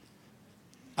way.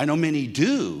 I know many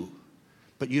do,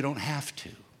 but you don't have to.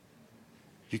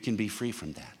 You can be free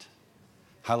from that.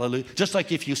 Hallelujah. Just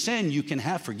like if you sin, you can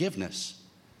have forgiveness.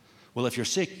 Well, if you're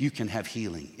sick, you can have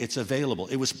healing. It's available.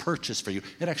 It was purchased for you.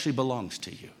 It actually belongs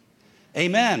to you.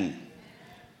 Amen.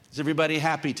 Is everybody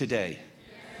happy today?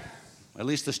 Yes. At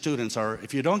least the students are.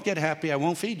 If you don't get happy, I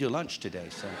won't feed you lunch today.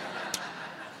 So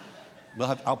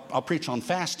I'll preach on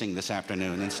fasting this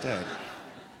afternoon instead.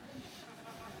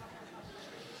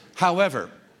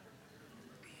 However,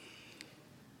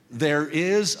 there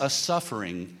is a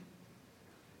suffering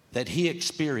that he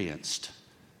experienced,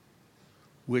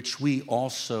 which we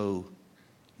also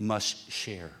must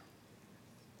share.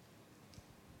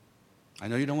 I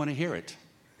know you don't want to hear it,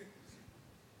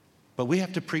 but we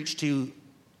have to preach to you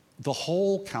the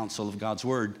whole counsel of God's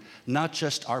word, not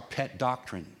just our pet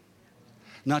doctrine,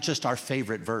 not just our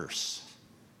favorite verse.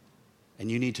 And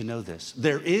you need to know this.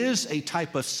 There is a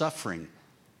type of suffering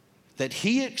that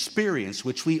he experienced,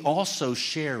 which we also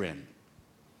share in.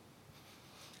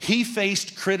 He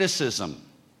faced criticism,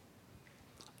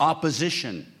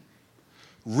 opposition,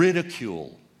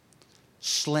 ridicule,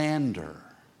 slander.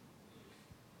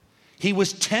 He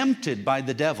was tempted by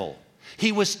the devil.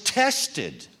 He was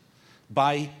tested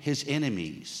by his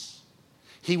enemies.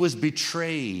 He was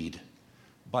betrayed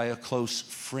by a close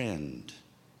friend.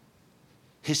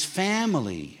 His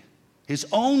family, his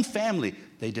own family,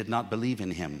 they did not believe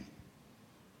in him.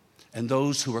 And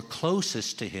those who were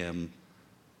closest to him,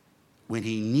 when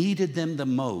he needed them the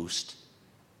most,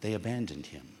 they abandoned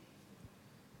him.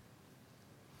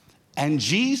 And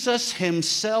Jesus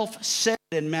himself said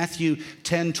in Matthew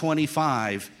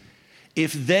 10:25,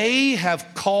 if they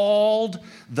have called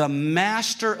the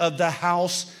master of the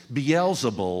house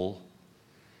Beelzebul,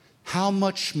 how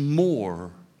much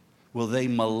more will they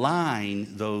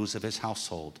malign those of his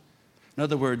household? In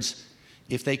other words,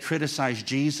 if they criticize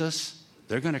Jesus,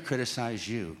 they're going to criticize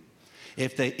you.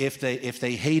 If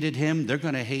they hated him, they're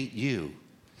going to hate you.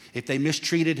 If they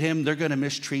mistreated him, they're going to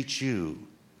mistreat you.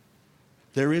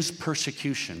 There is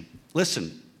persecution.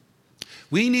 Listen,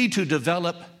 we need to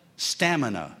develop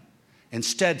stamina and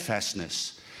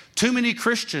steadfastness. Too many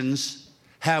Christians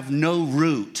have no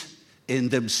root in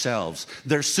themselves.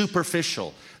 They're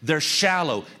superficial, they're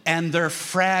shallow, and they're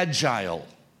fragile.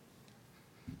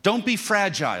 Don't be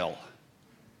fragile,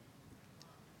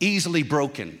 easily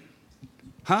broken.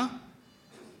 Huh?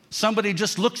 Somebody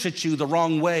just looks at you the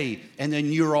wrong way, and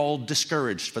then you're all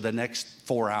discouraged for the next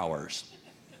 4 hours.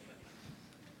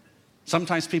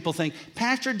 Sometimes people think,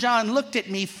 Pastor John looked at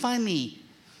me funny.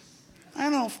 I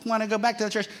don't want to go back to the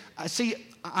church.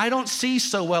 I don't see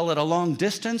so well at a long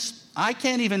distance. I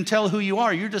can't even tell who you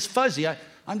are. You're just fuzzy.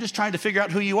 I'm just trying to figure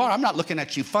out who you are. I'm not looking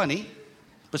at you funny.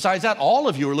 Besides that, all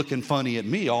of you are looking funny at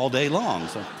me all day long.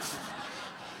 So.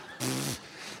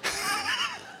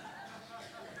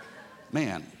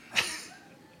 Man.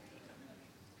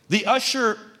 The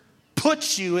usher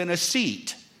puts you in a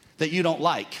seat that you don't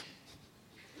like.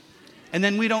 And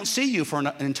then we don't see you for an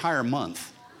entire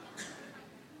month.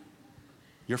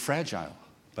 You're fragile,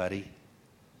 buddy.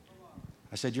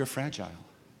 I said, you're fragile.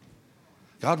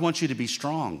 God wants you to be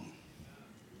strong.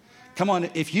 Come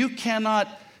on, if you cannot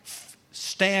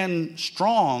stand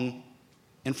strong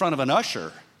in front of an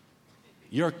usher,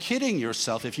 you're kidding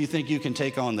yourself if you think you can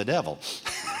take on the devil.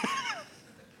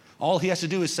 All he has to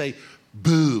do is say,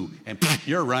 boo, and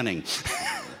you're running.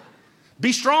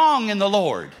 Be strong in the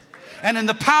Lord and in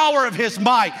the power of his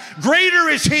might. Greater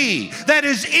is he that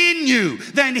is in you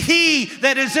than he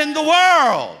that is in the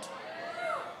world.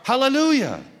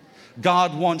 Hallelujah.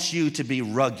 God wants you to be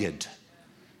rugged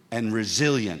and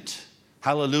resilient.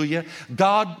 Hallelujah.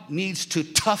 God needs to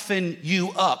toughen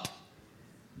you up.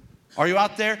 Are you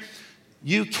out there?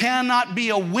 You cannot be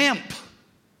a wimp.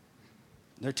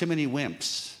 There are too many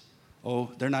wimps.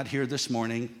 Oh, they're not here this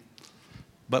morning.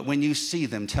 But when you see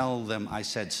them, tell them I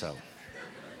said so.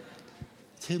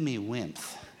 Too many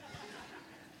wimps.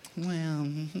 Well,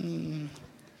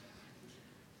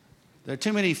 there are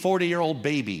too many 40-year-old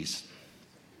babies.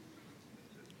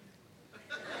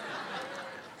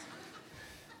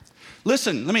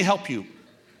 Listen, let me help you.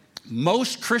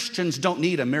 Most Christians don't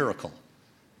need a miracle.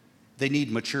 They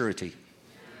need maturity.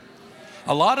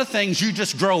 A lot of things you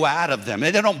just grow out of them.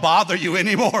 They don't bother you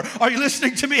anymore. Are you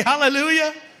listening to me?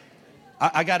 Hallelujah.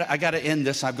 I gotta end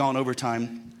this. I've gone over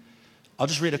time. I'll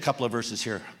just read a couple of verses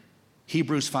here.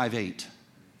 Hebrews 5:8.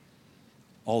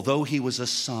 Although he was a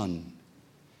son,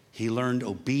 he learned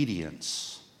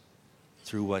obedience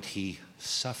through what he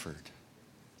suffered.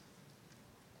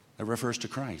 That refers to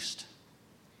Christ.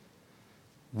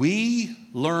 We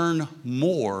learn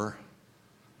more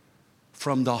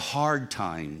from the hard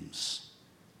times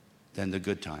than the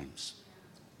good times.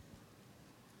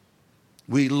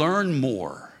 We learn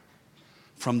more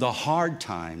from the hard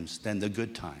times than the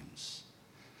good times.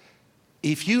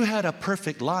 If you had a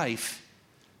perfect life,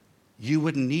 you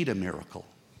wouldn't need a miracle.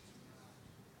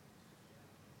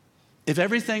 If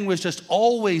everything was just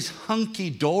always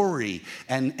hunky-dory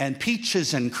and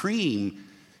peaches and cream,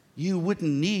 you wouldn't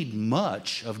need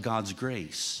much of God's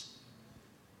grace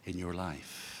in your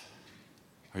life.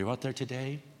 Are you out there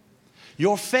today?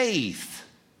 Your faith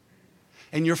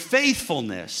and your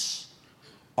faithfulness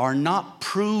are not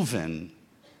proven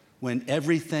when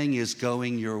everything is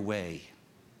going your way.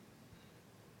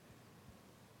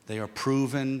 They are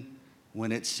proven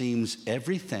when it seems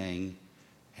everything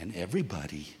and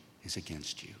everybody is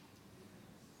against you.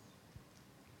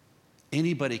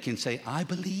 Anybody can say, I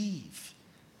believe,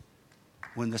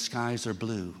 when the skies are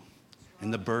blue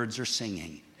and the birds are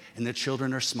singing and the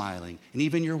children are smiling and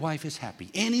even your wife is happy.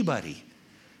 Anybody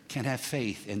can have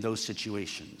faith in those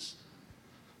situations.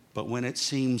 But when it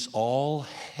seems all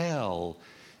hell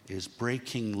is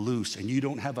breaking loose and you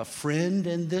don't have a friend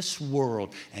in this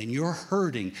world and you're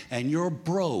hurting and you're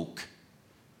broke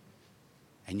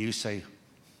and you say,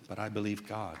 but I believe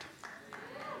God.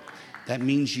 That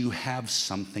means you have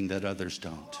something that others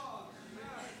don't.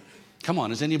 Come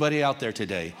on, is anybody out there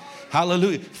today?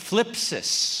 Hallelujah.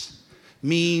 Thlipsis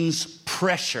means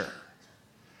pressure.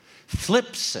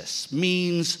 Thlipsis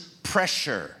means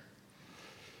pressure.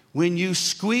 When you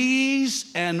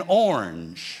squeeze an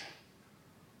orange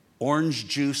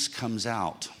juice comes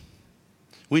out.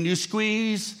 When you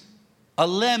squeeze a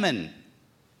lemon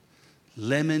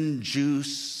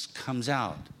juice comes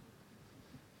out.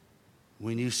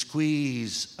 When you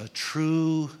squeeze a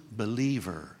true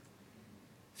believer,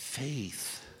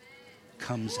 faith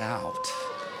comes out.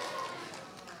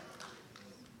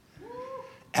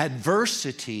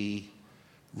 Adversity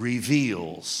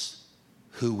reveals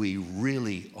who we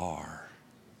really are.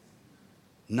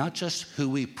 Not just who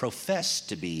we profess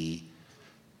to be,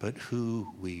 but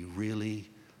who we really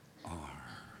are.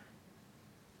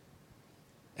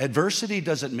 Adversity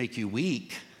doesn't make you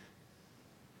weak.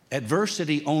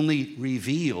 Adversity only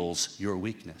reveals your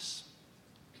weakness.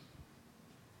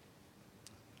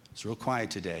 It's real quiet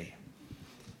today.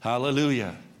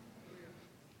 Hallelujah.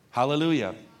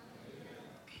 Hallelujah.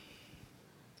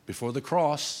 Before the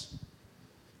cross,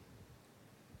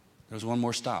 there's one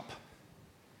more stop.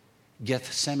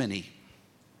 Gethsemane.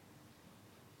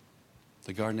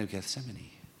 The Garden of Gethsemane.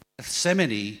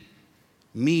 Gethsemane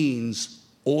means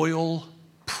oil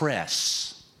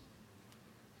press.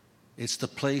 It's the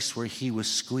place where he was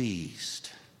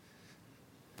squeezed.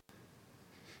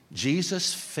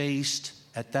 Jesus faced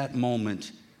at that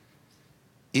moment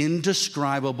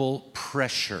indescribable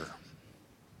pressure.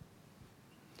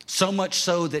 So much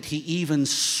so that he even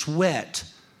sweat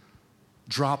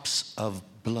drops of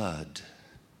blood.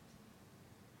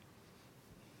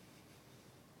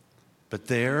 But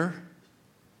there,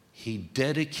 he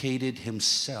dedicated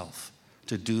himself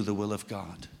to do the will of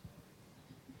God.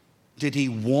 Did he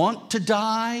want to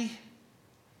die?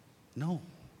 No.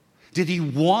 Did he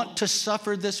want to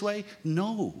suffer this way?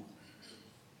 No.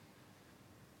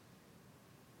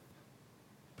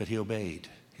 But he obeyed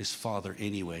his Father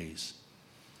anyways.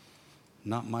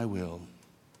 Not my will,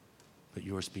 but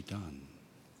yours be done.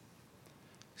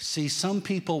 See, some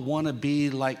people want to be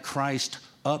like Christ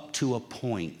up to a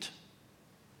point.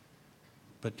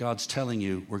 But God's telling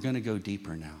you, we're going to go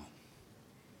deeper now.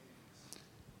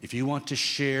 If you want to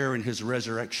share in his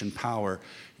resurrection power,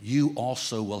 you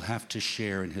also will have to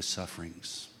share in his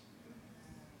sufferings.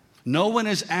 No one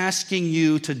is asking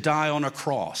you to die on a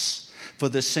cross for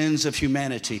the sins of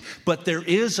humanity, but there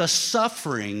is a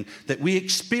suffering that we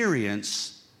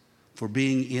experience for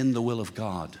being in the will of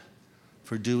God,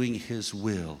 for doing his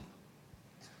will.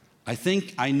 I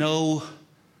think I know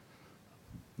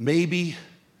maybe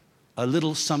a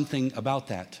little something about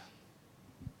that.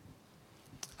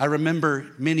 I remember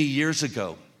many years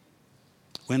ago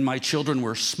when my children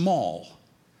were small,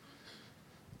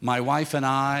 my wife and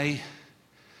I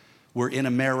were in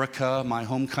America, my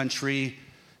home country,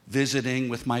 visiting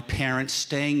with my parents,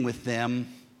 staying with them.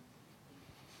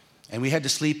 And we had to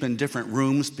sleep in different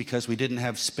rooms because we didn't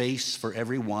have space for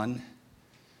everyone.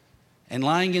 And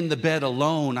lying in the bed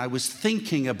alone, I was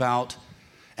thinking about,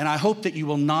 and I hope that you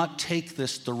will not take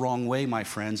this the wrong way, my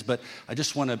friends, but I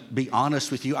just want to be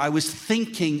honest with you. I was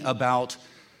thinking about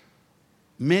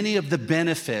many of the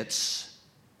benefits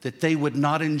that they would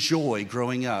not enjoy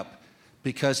growing up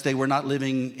because they were not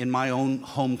living in my own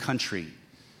home country.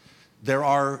 There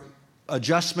are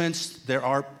adjustments, there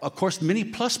are, of course, many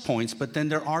plus points, but then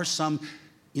there are some,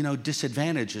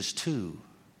 disadvantages too.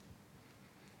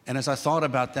 And as I thought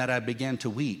about that, I began to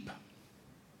weep.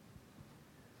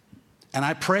 And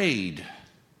I prayed.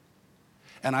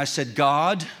 And I said,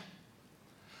 God,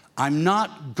 I'm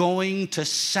not going to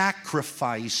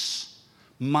sacrifice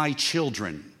my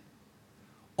children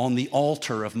on the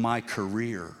altar of my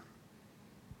career.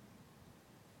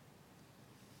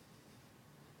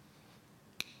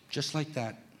 Just like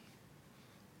that,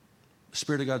 the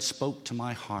Spirit of God spoke to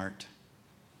my heart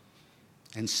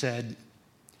and said,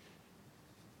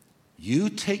 you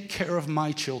take care of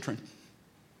my children,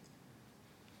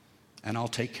 and I'll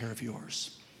take care of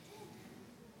yours.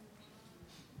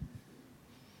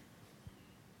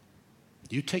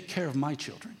 You take care of my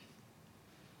children,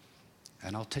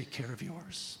 and I'll take care of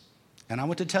yours. And I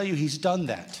want to tell you, he's done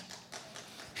that.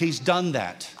 He's done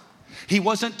that. He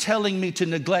wasn't telling me to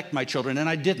neglect my children, and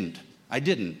I didn't.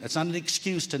 That's not an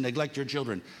excuse to neglect your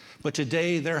children. But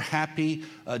today, they're happy,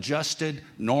 adjusted,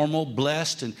 normal,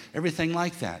 blessed, and everything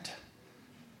like that.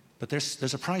 But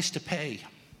there's a price to pay.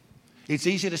 It's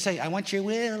easy to say, I want your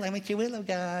will, oh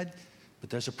God. But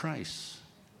there's a price.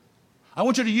 I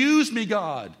want you to use me,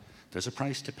 God. There's a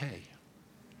price to pay.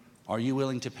 Are you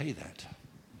willing to pay that?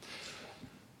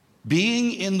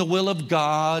 Being in the will of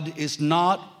God is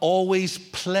not always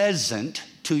pleasant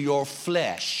to your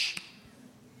flesh.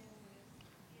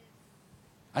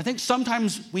 I think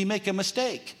sometimes we make a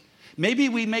mistake. Maybe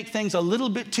we make things a little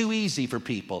bit too easy for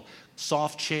people.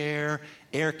 Soft chair,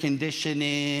 air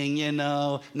conditioning,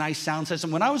 nice sound system.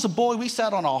 When I was a boy, we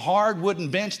sat on a hard wooden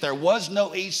bench. There was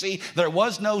no AC, there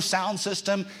was no sound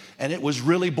system, and it was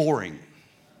really boring.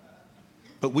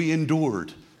 But we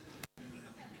endured.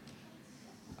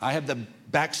 I have the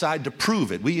backside to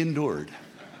prove it. We endured.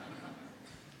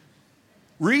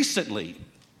 Recently,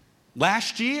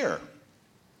 last year,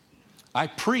 I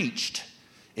preached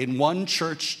in one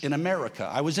church in America.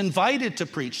 I was invited to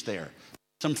preach there,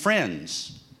 some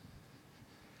friends.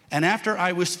 And after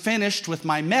I was finished with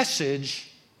my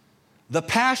message, the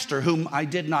pastor, whom I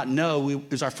did not know, it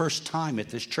was our first time at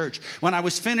this church. When I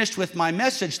was finished with my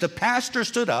message, the pastor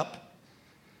stood up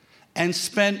and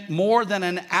spent more than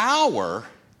an hour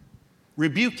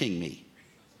rebuking me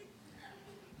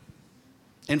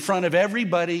in front of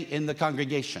everybody in the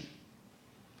congregation.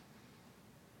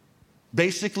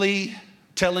 Basically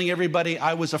telling everybody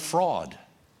I was a fraud,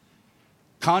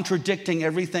 contradicting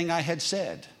everything I had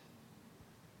said.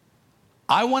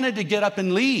 I wanted to get up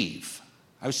and leave.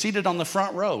 I was seated on the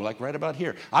front row, like right about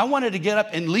here. I wanted to get up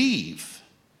and leave.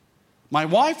 My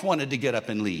wife wanted to get up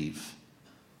and leave.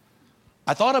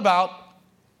 I thought about,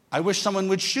 I wish someone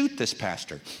would shoot this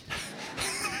pastor.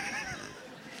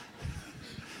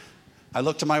 I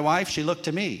looked to my wife, she looked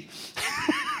to me.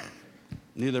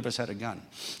 Neither of us had a gun.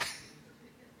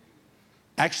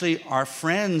 Actually, our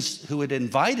friends who had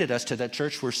invited us to that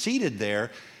church were seated there,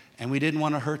 and we didn't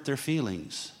want to hurt their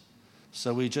feelings.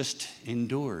 So we just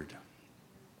endured.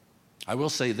 I will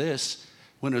say this,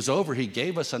 when it was over, he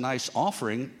gave us a nice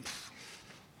offering.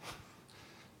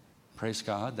 Praise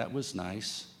God, that was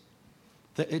nice.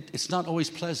 It's not always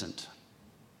pleasant.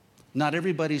 Not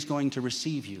everybody's going to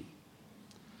receive you.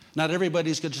 Not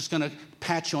everybody's just going to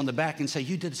pat you on the back and say,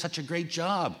 you did such a great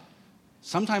job.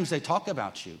 Sometimes they talk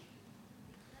about you.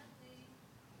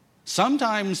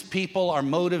 Sometimes people are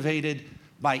motivated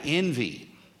by envy.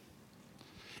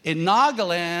 In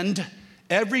Nagaland,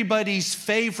 everybody's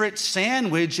favorite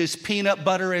sandwich is peanut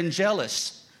butter and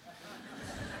jellies.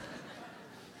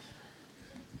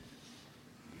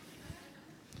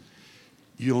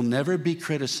 You'll never be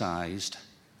criticized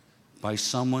by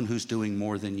someone who's doing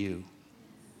more than you.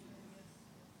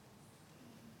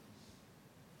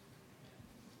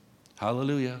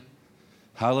 Hallelujah.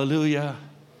 Hallelujah.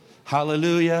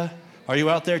 Hallelujah. Are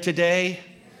you out there today?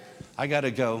 I got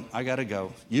to go. I got to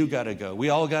go. You got to go. We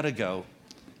all got to go.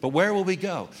 But where will we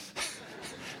go?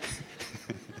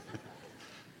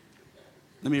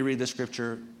 Let me read the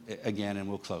scripture again and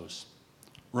we'll close.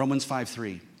 Romans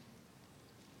 5:3.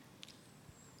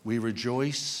 We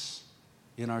rejoice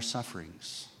in our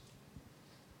sufferings.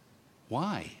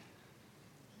 Why?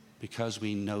 Because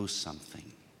we know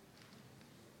something.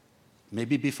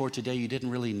 Maybe before today you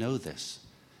didn't really know this,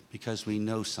 because we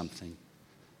know something.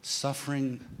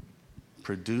 Suffering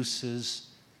produces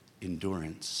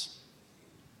endurance.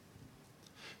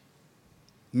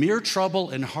 Mere trouble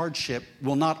and hardship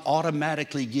will not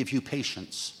automatically give you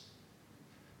patience.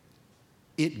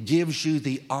 It gives you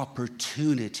the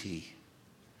opportunity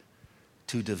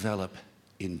to develop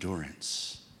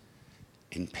endurance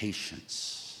and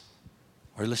patience.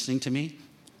 Are you listening to me?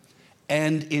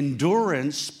 And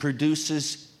endurance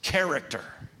produces character.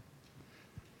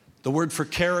 The word for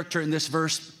character in this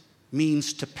verse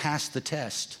means to pass the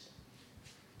test,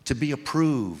 to be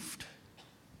approved.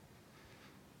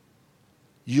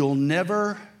 You'll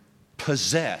never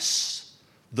possess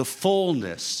the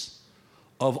fullness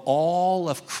of all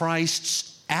of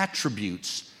Christ's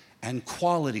attributes and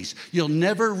qualities. You'll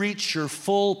never reach your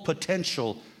full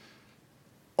potential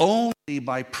only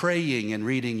by praying and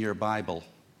reading your Bible.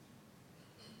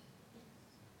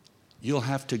 You'll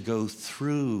have to go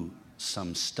through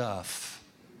some stuff.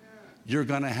 You're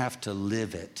going to have to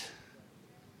live it.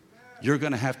 You're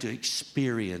going to have to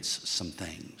experience some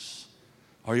things.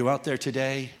 Are you out there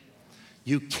today?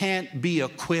 You can't be a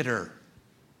quitter.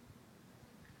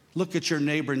 Look at your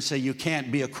neighbor and say, you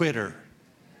can't be a quitter.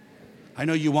 I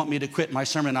know you want me to quit my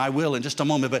sermon. I will in just a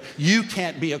moment, but you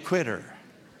can't be a quitter.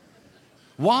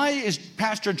 Why is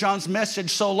Pastor John's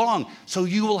message so long? So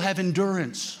you will have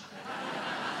endurance.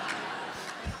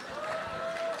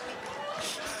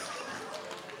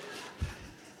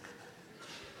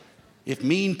 If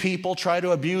mean people try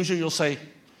to abuse you, you'll say,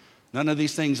 none of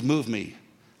these things move me.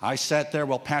 I sat there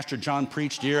while Pastor John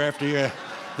preached year after year.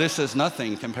 This is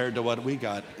nothing compared to what we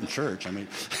got in church. I mean,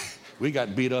 we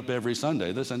got beat up every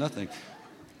Sunday. This is nothing.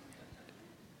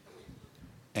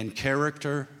 And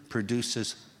character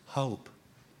produces hope,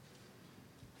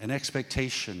 an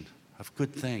expectation of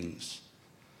good things.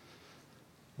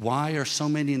 Why are so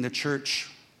many in the church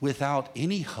without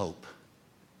any hope?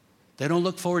 They don't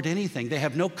look forward to anything. They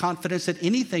have no confidence that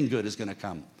anything good is going to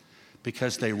come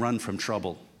because they run from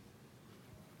trouble.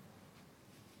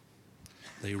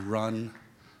 They run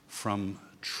from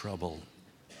trouble.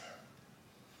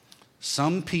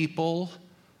 Some people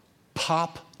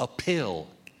pop a pill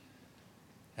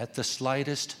at the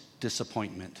slightest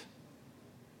disappointment,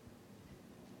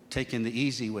 taking the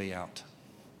easy way out,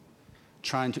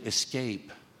 trying to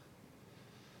escape.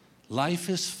 Life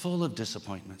is full of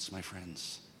disappointments, my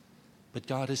friends. But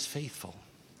God is faithful.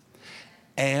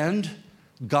 And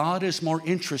God is more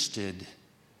interested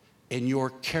in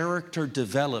your character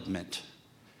development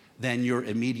than your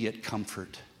immediate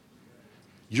comfort.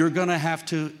 You're going to have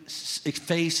to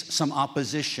face some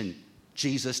opposition.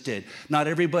 Jesus did. Not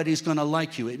everybody's going to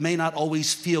like you. It may not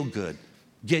always feel good.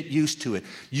 Get used to it.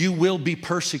 You will be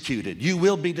persecuted. You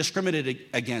will be discriminated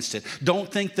against it. Don't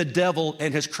think the devil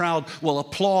and his crowd will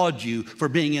applaud you for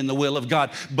being in the will of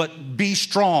God. But be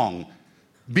strong,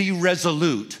 be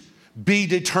resolute, be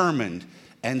determined,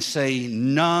 and say,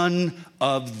 none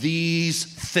of these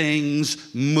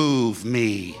things move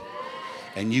me.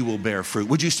 And you will bear fruit.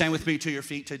 Would you stand with me to your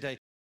feet today?